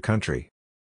part of the country.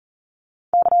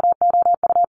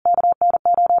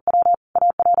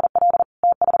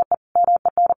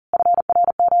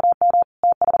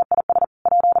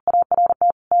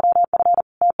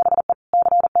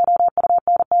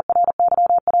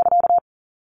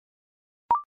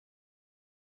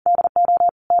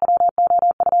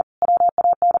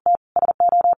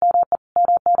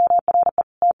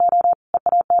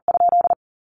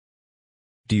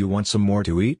 Do you want some more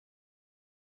to eat?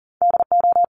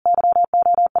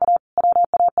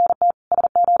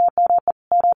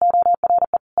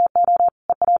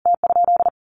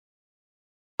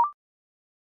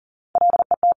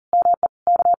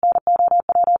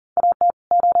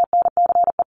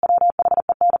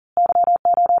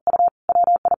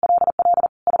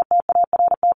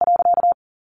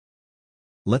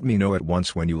 Let me know at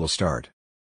once when you will start.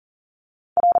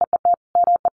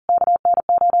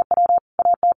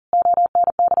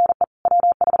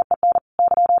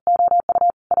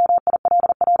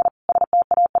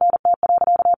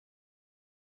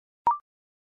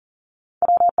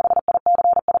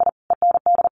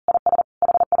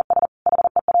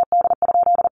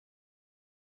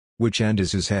 Which end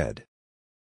is his head?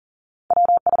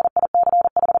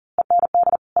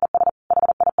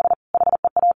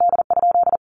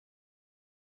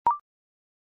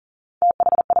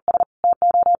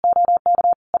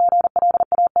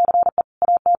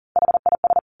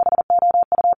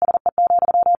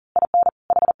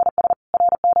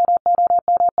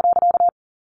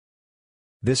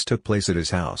 This took place at his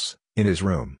house, in his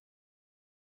room.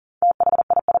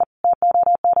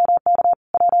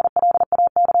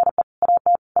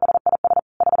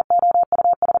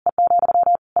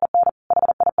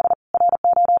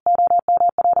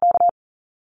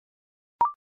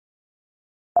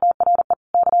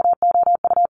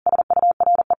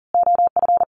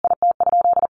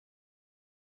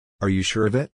 Are you sure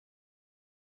of it?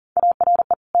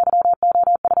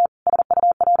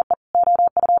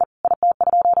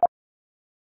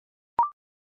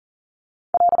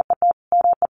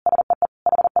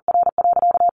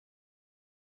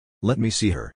 Let me see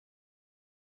her.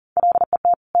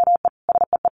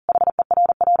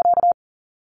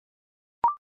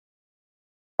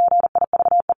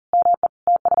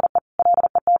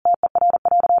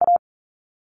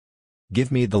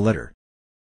 Give me the letter.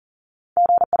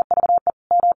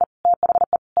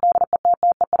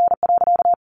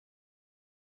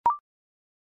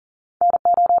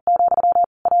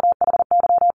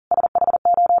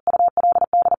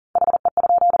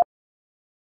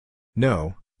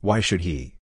 No, why should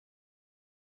he?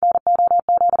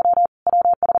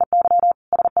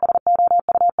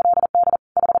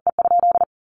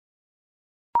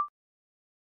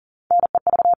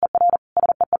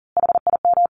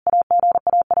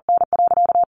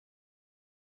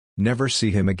 Never see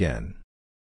him again.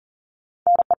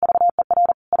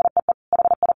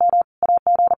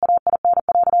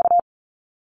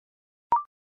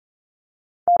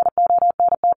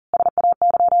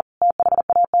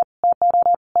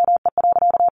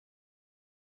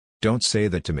 Don't say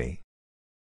that to me.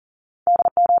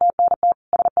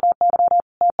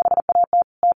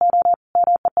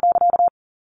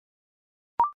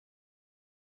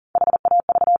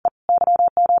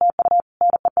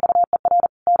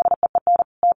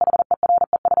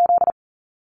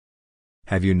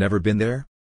 Have you never been there?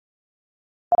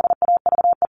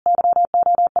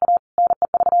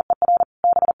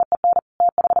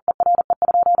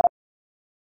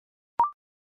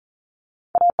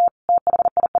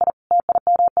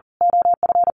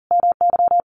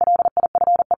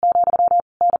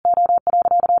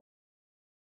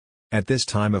 At this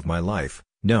time of my life,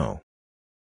 no.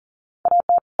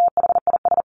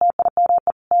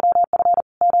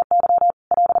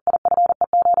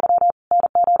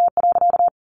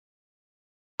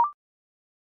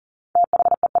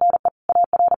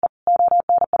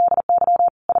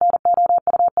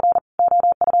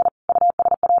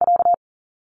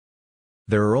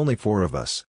 There are only 4 of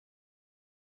us.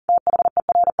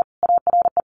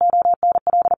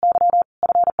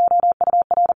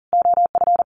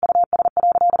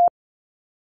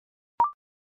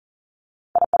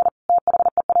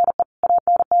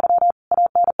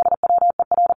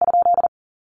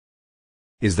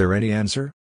 Is there any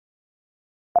answer?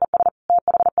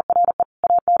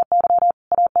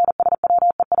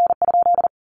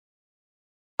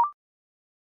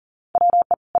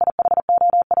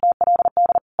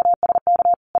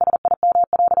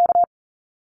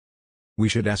 We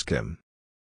should ask him.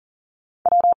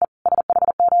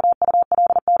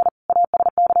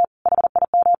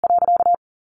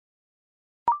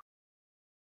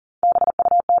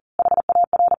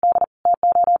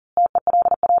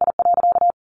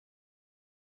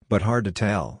 But hard to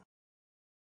tell.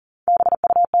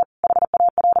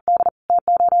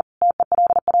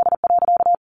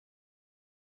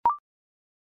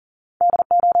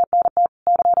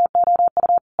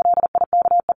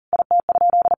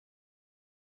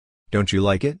 Don't you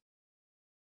like it?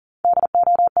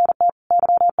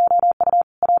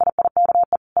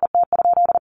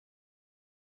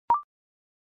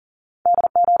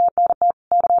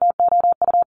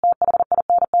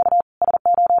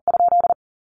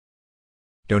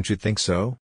 Don't you think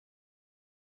so?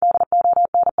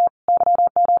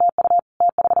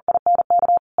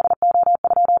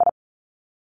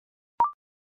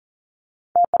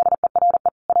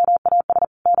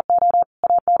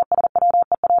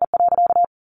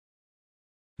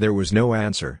 There was no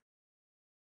answer.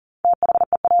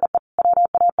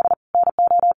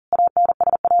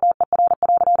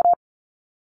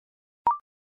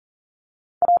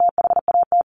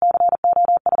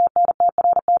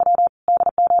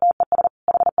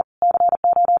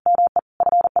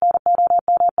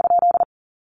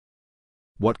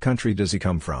 What country does he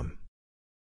come from?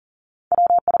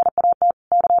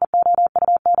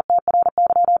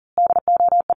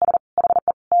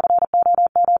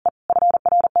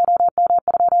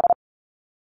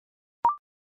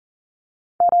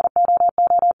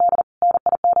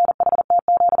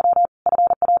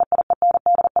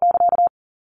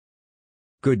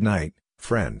 Good night,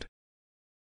 friend.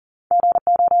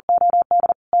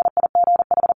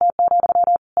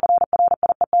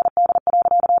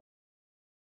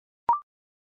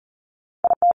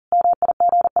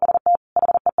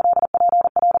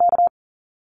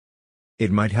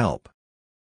 It might help.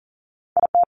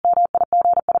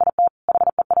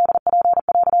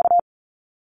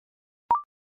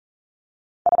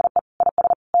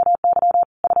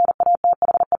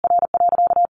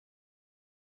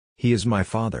 He is my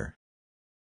father.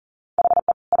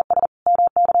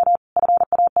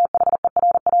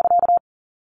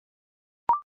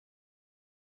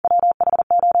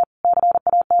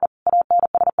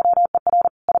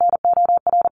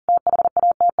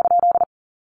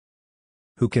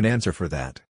 Who can answer for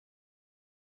that?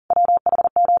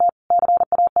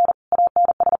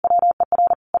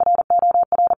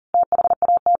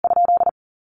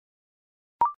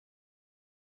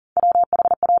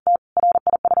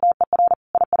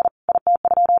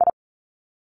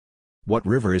 What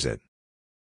river is it?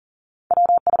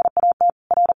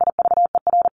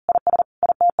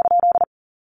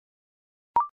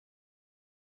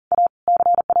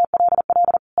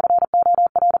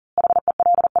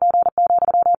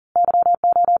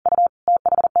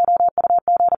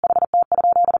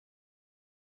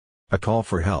 call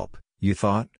for help, you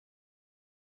thought?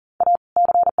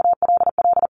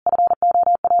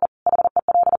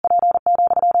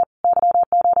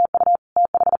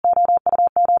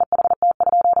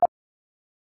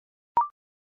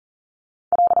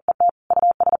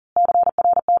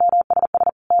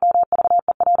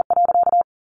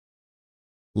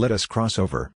 Let us cross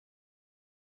over.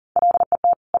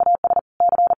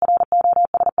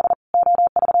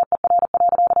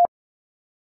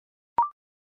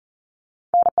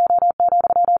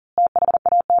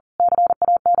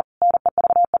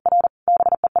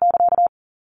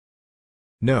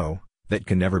 No, that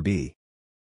can never be.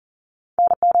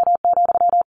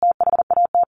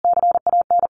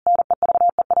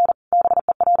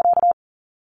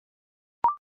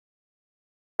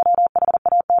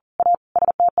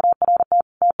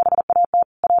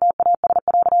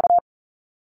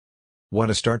 What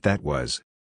a start that was.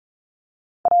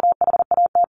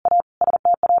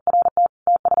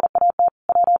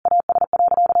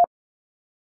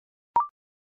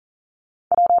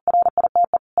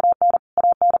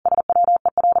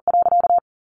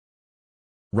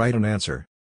 Write an answer.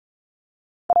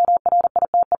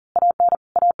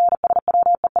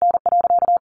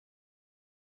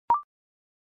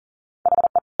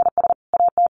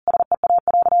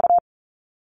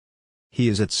 He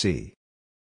is at sea.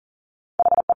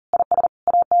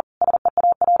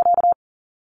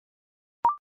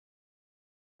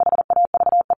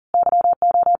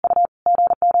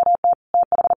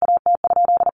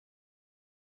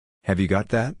 Have you got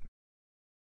that?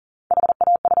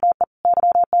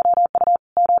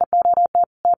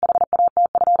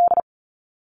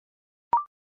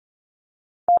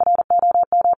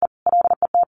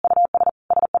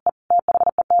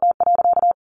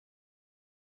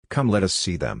 Come, let us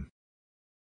see them.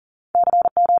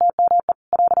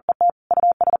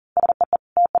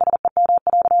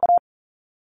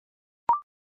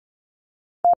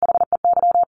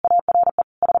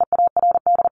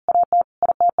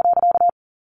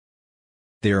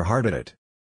 They are hard at it.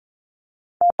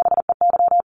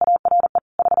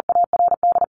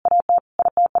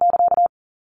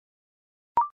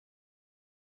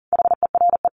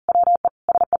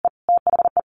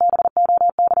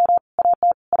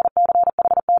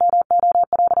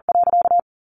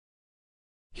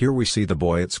 Here we see the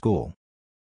boy at school.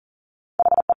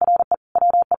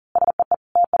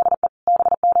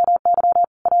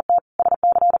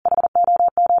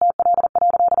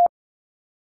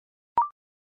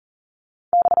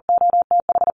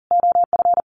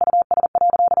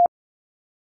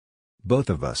 Both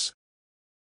of us.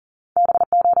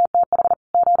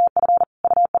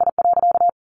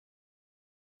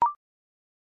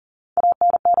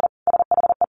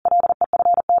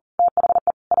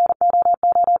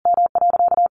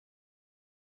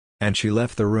 And she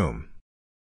left the room.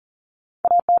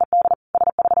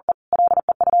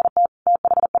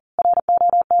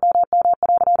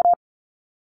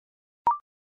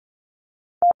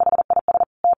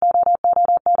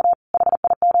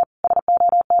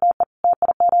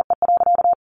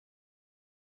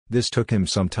 This took him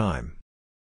some time.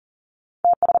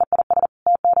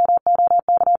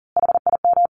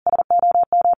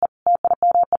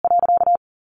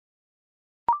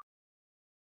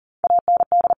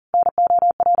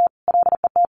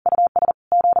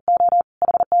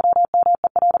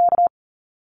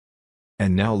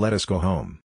 And now let us go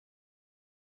home.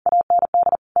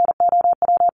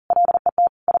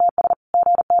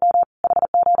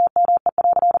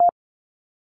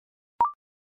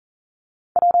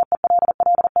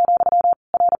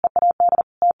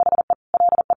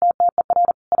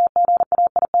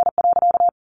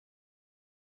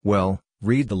 Well,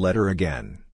 read the letter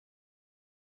again.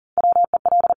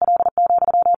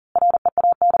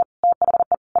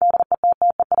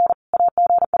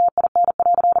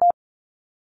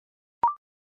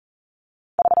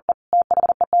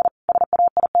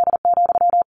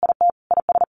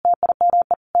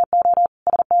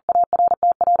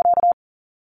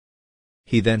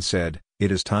 He then said, "It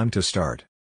is time to start."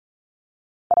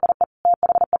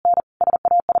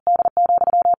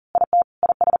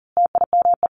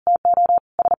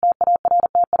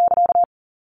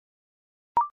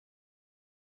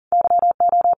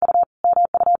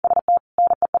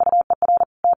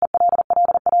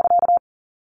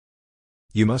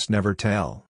 You must never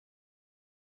tell.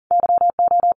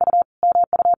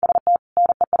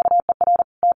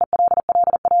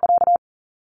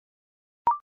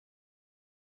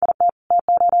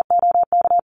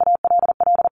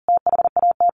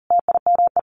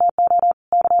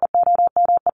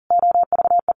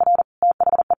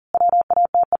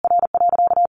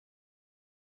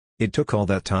 It took all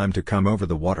that time to come over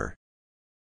the water.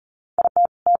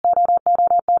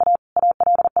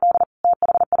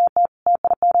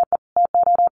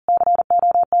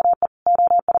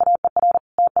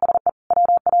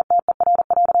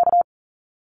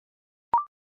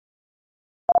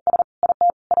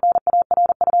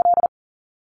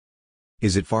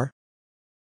 Is it far?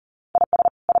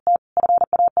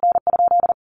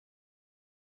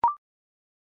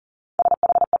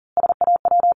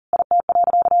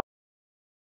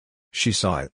 She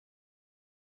saw it.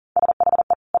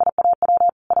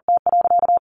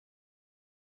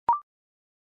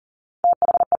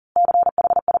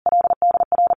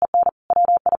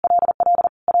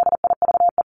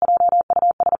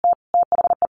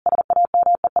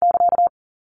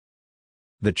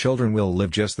 The children will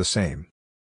live just the same.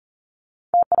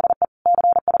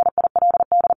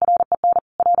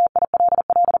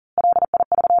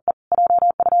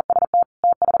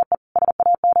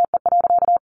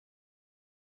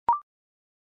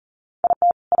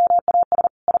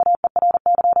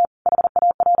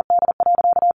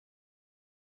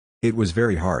 It was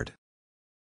very hard.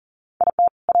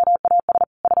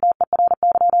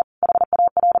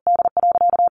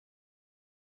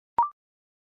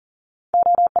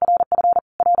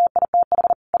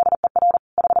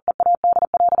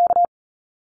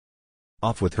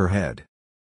 Off with her head.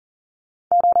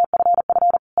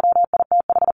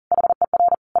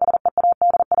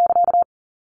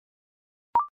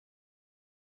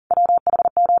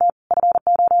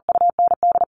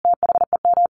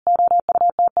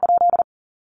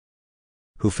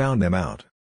 Who found them out?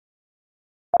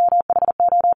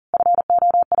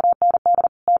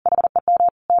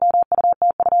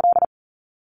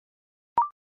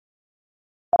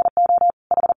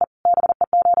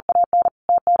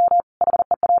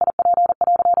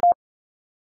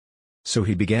 So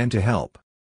he began to help.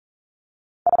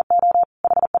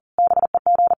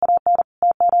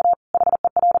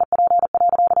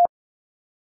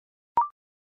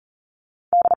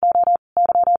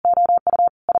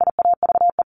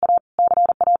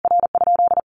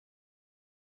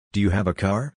 Do you have a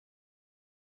car?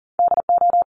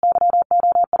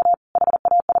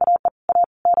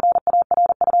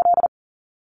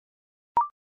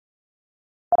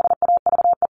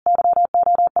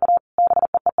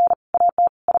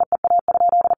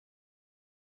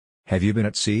 Have you been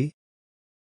at sea?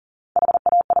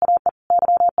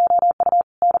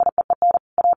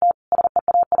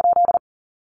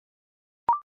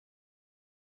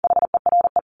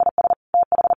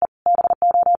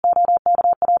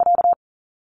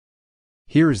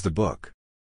 Here is the book.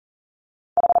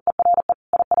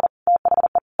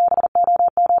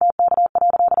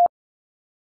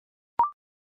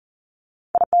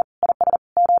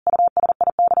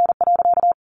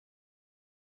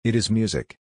 It is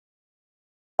music.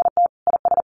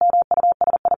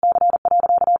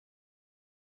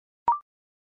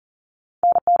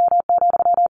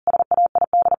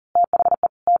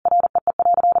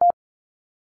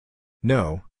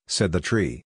 No, said the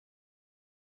tree.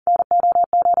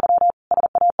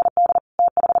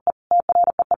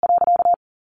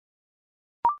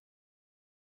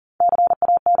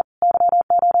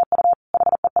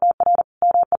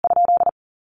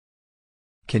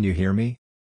 Can you hear me?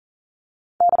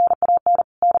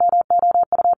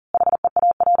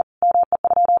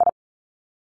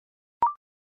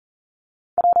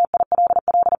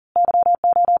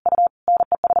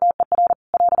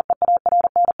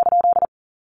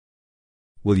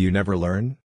 Will you never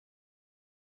learn?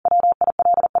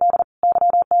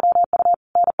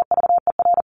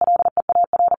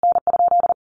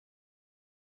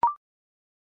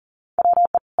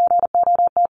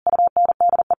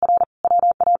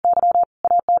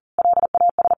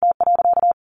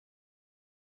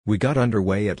 We got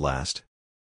underway at last.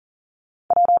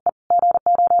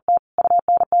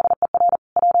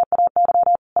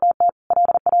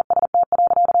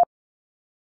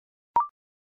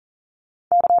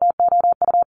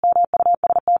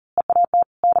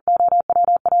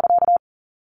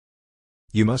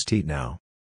 You must eat now.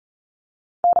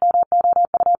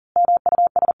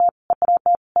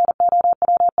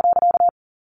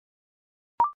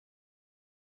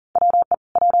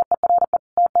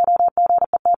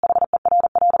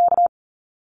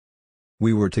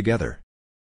 We were together.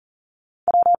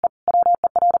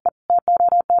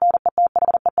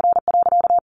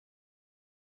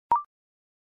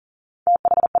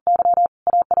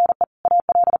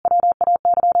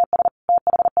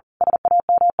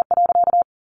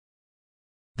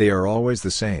 They are always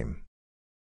the same.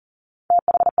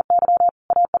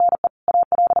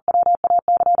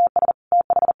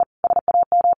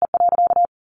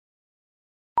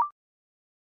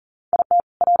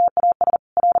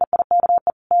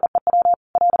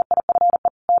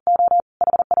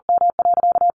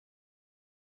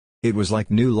 It was like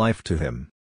new life to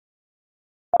him.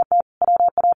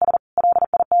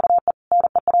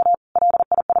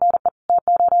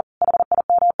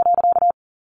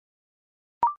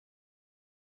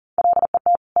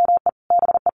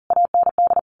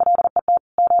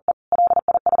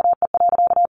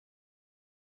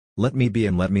 Let me be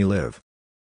and let me live.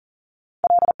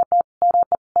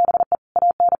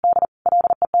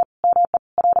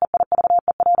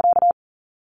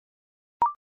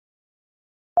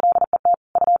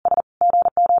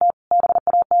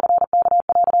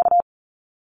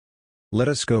 Let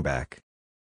us go back.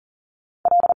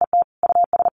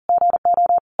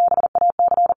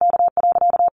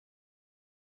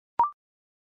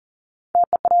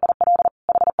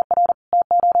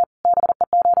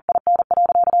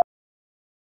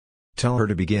 Tell her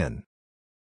to begin.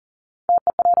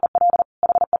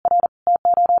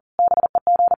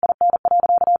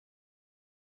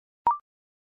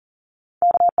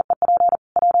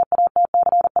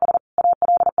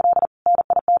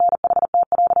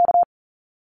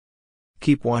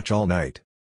 Keep watch all night.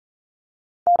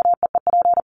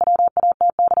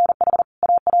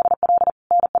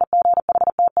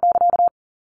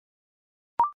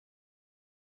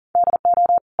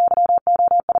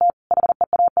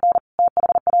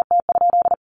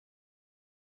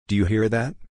 Do you hear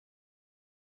that?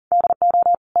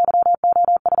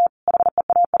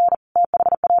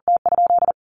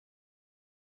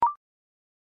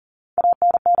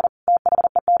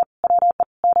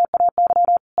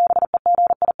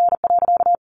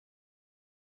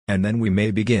 And then we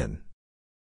may begin.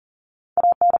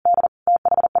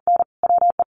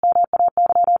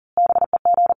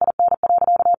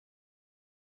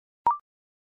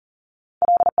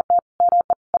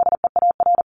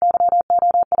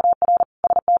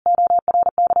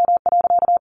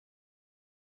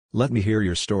 Let me hear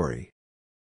your story.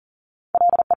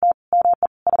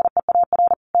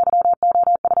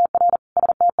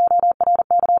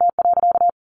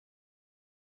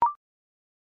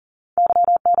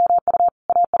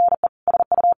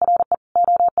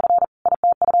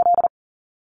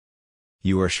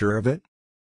 You are sure of it?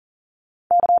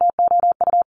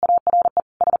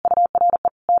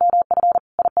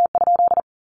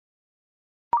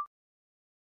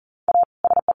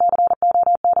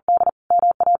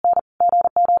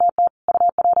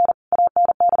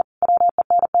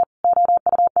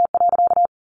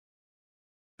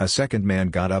 A second man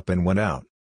got up and went out.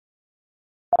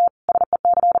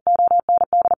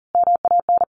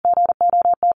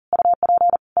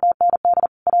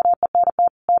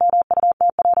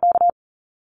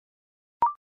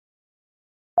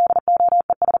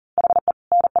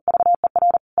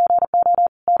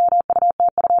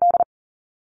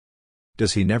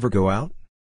 Does he never go out?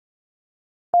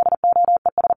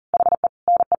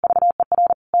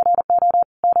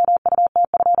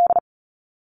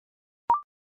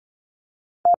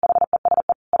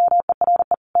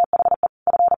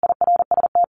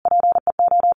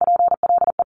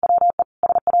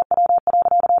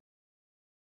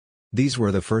 These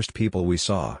were the first people we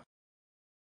saw.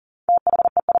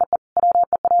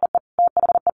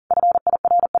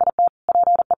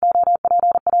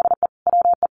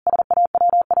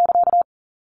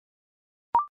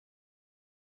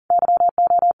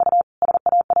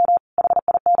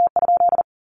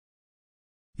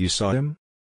 You saw him?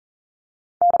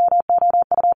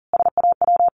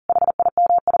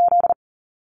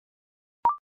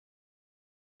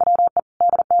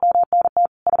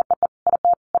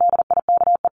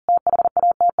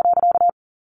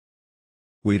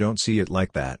 We don't see it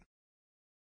like that.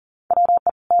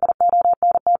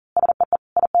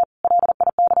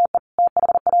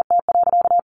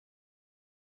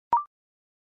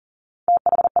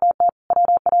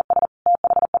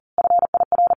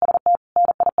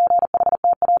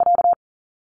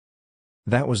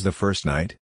 That was the first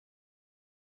night?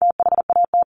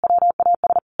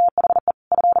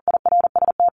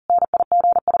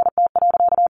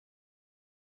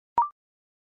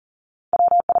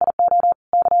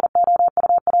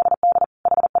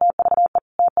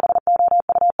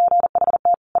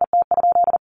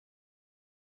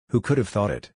 Who could have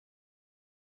thought it?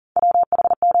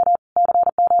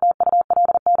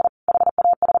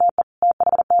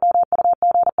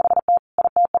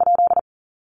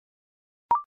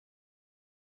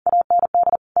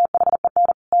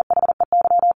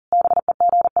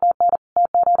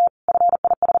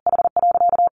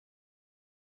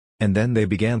 And then they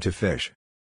began to fish.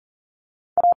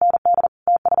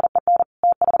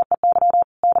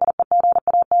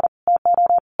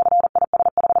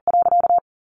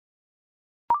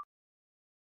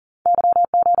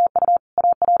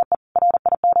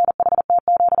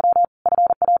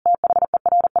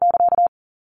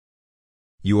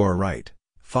 You are right,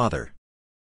 Father.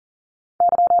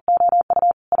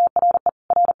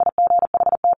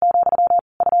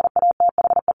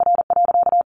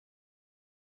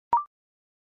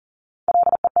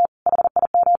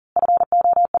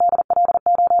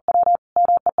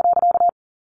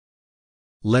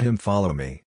 Let him follow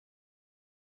me.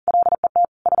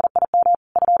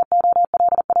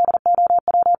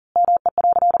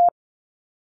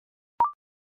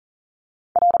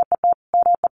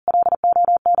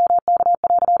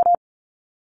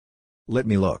 Let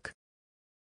me look.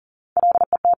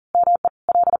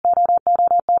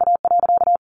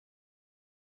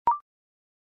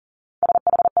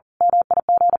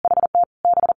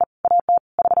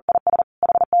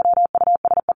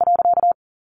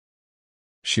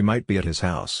 She might be at his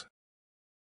house.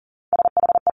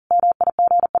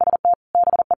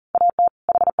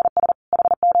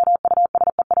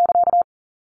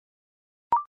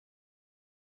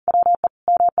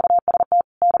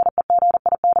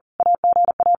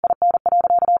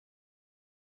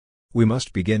 We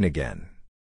must begin again.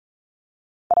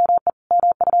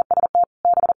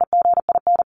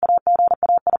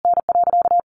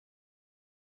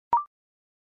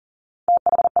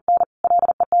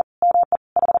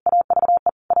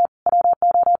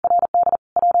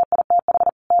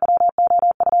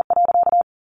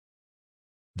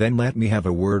 Then let me have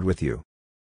a word with you.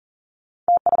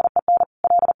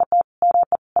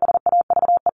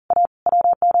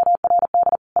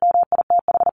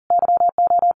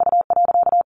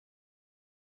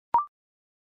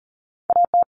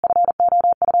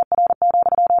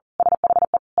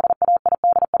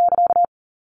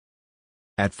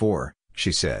 At 4,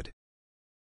 she said.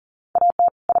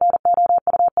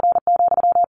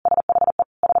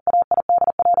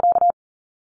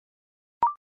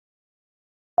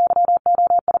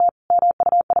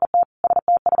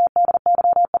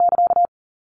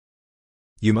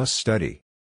 You must study.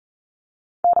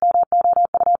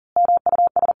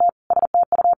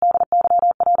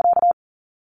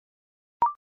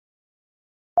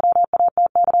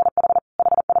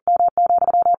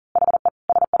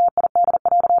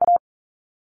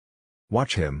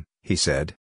 Watch him, he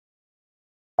said.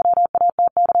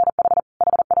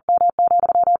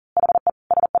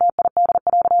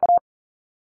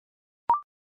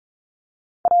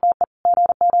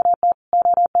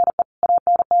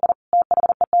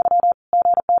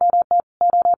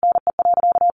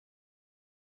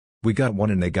 We got one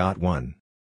and they got one.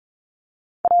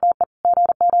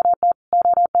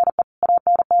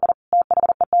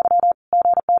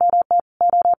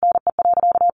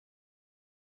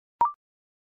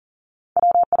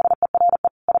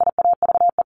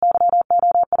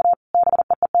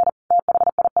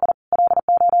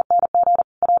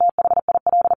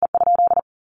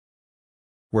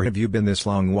 Where have you been this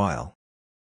long while?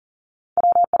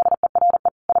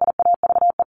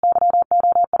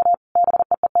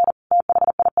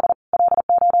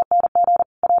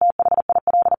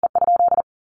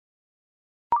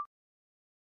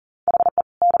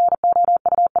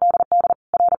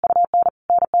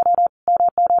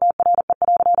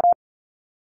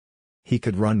 He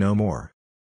could run no more.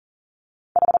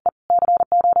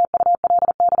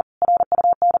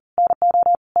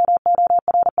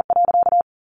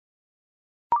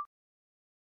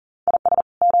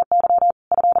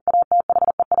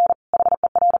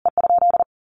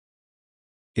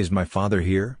 Is my father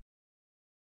here?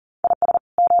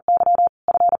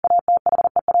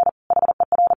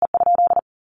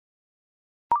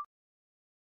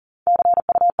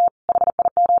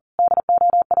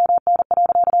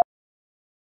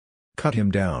 Cut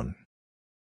him down.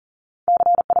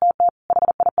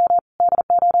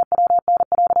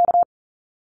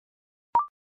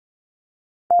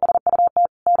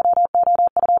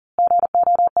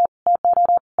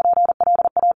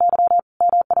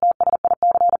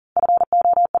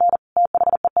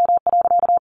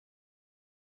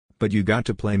 But you got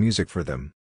to play music for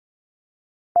them.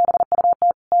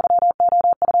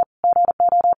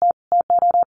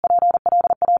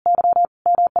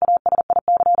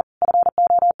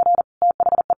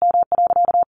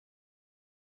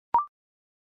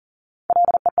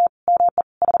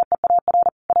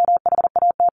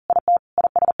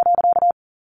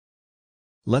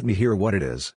 Let me hear what it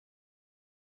is.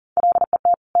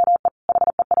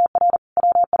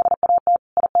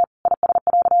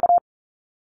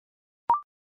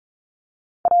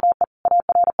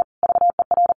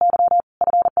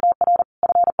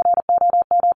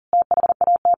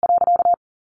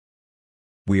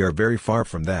 We are very far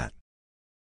from that.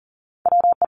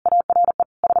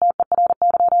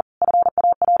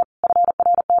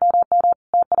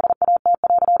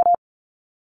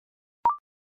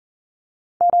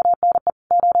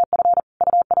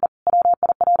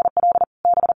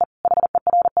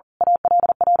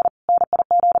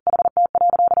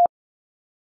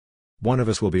 One of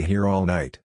us will be here all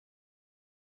night.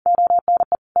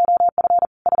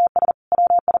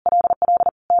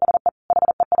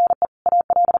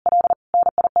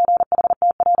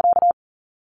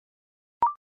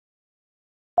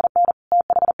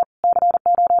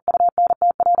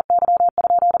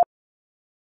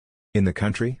 In the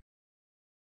country?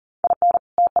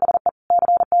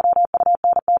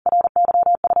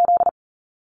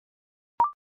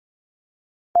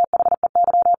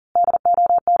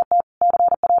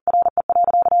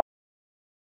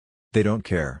 They don't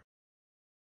care.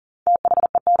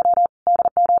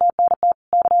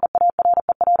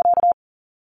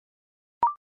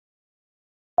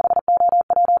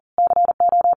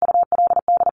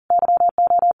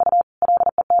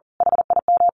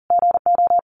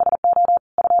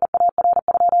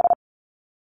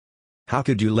 How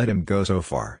could you let him go so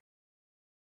far?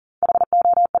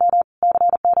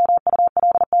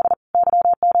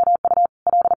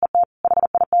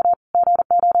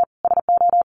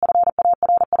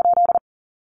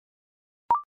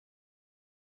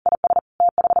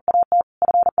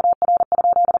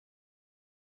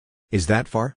 Is that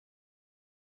far?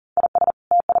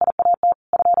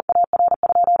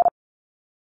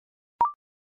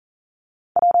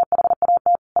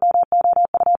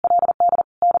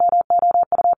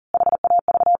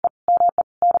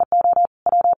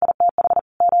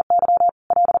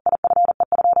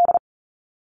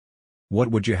 What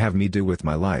would you have me do with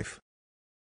my life?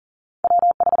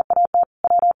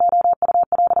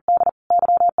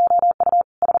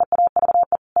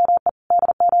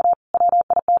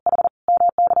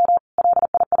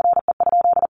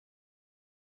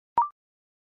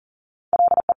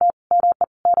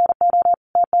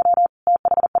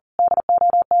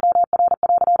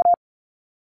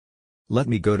 Let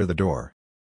me go to the door.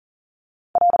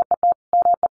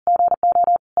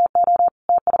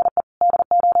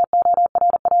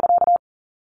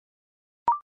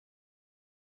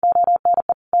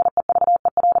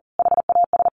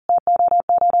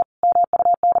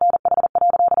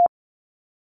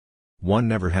 One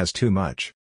never has too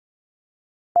much.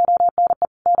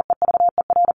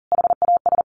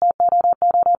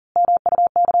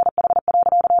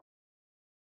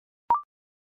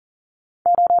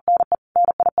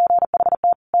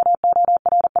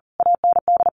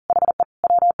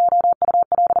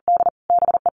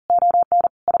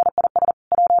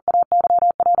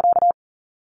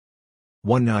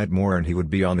 One night more and he would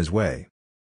be on his way.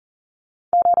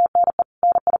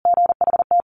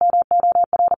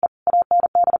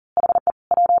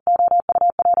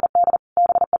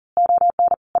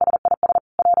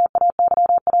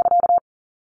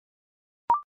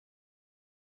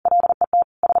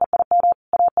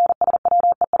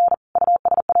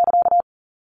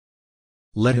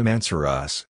 Let him answer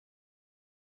us.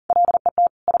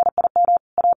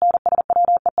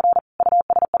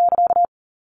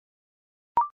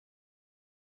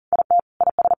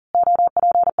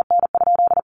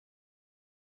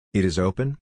 It is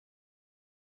open?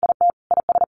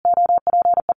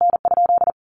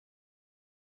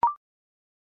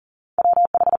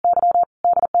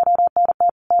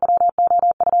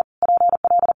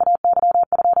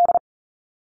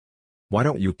 Why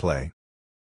don't you play?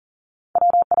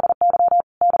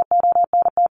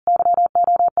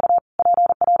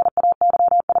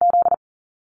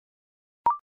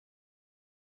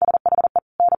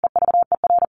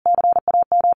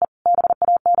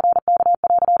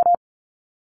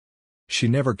 She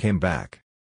never came back.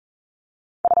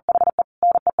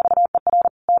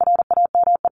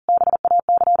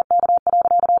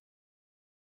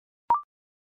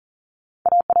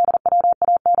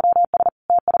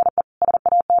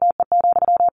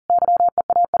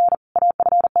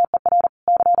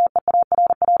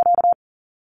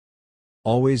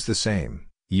 Always the same,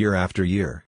 year after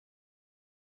year.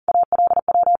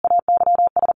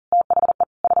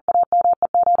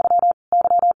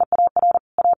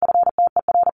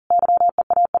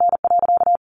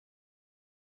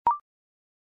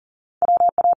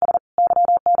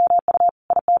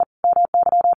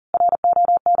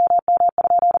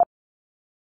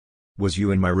 Was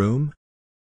you in my room?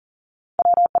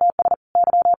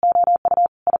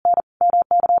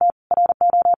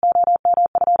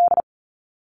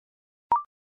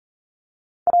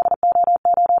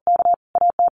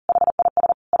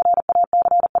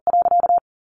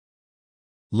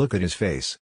 Look at his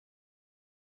face.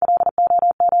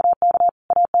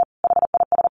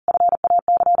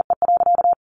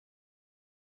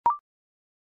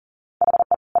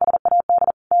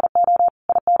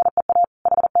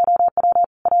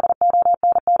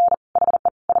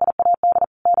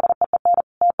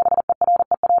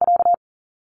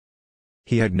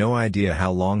 He had no idea how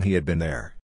long he had been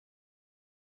there.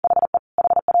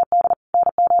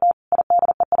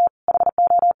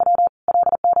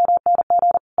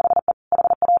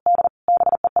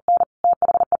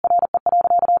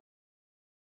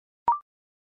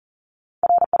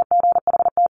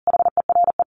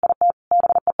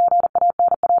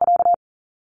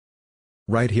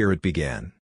 Right here it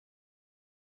began.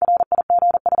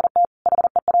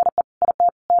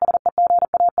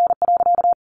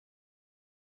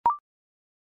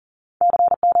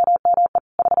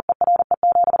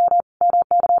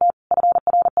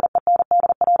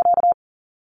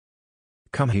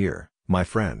 Come here, my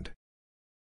friend.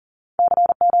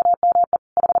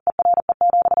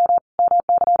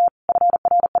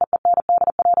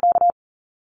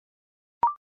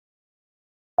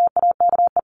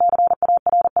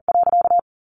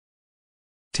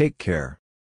 Take care.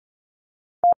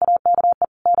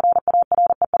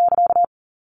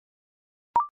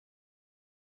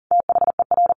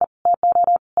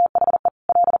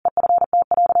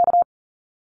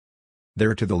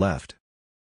 There to the left.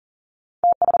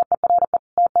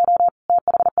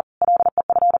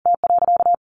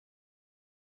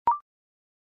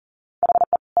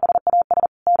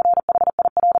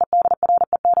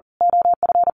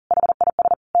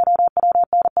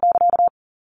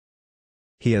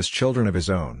 He has children of his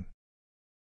own.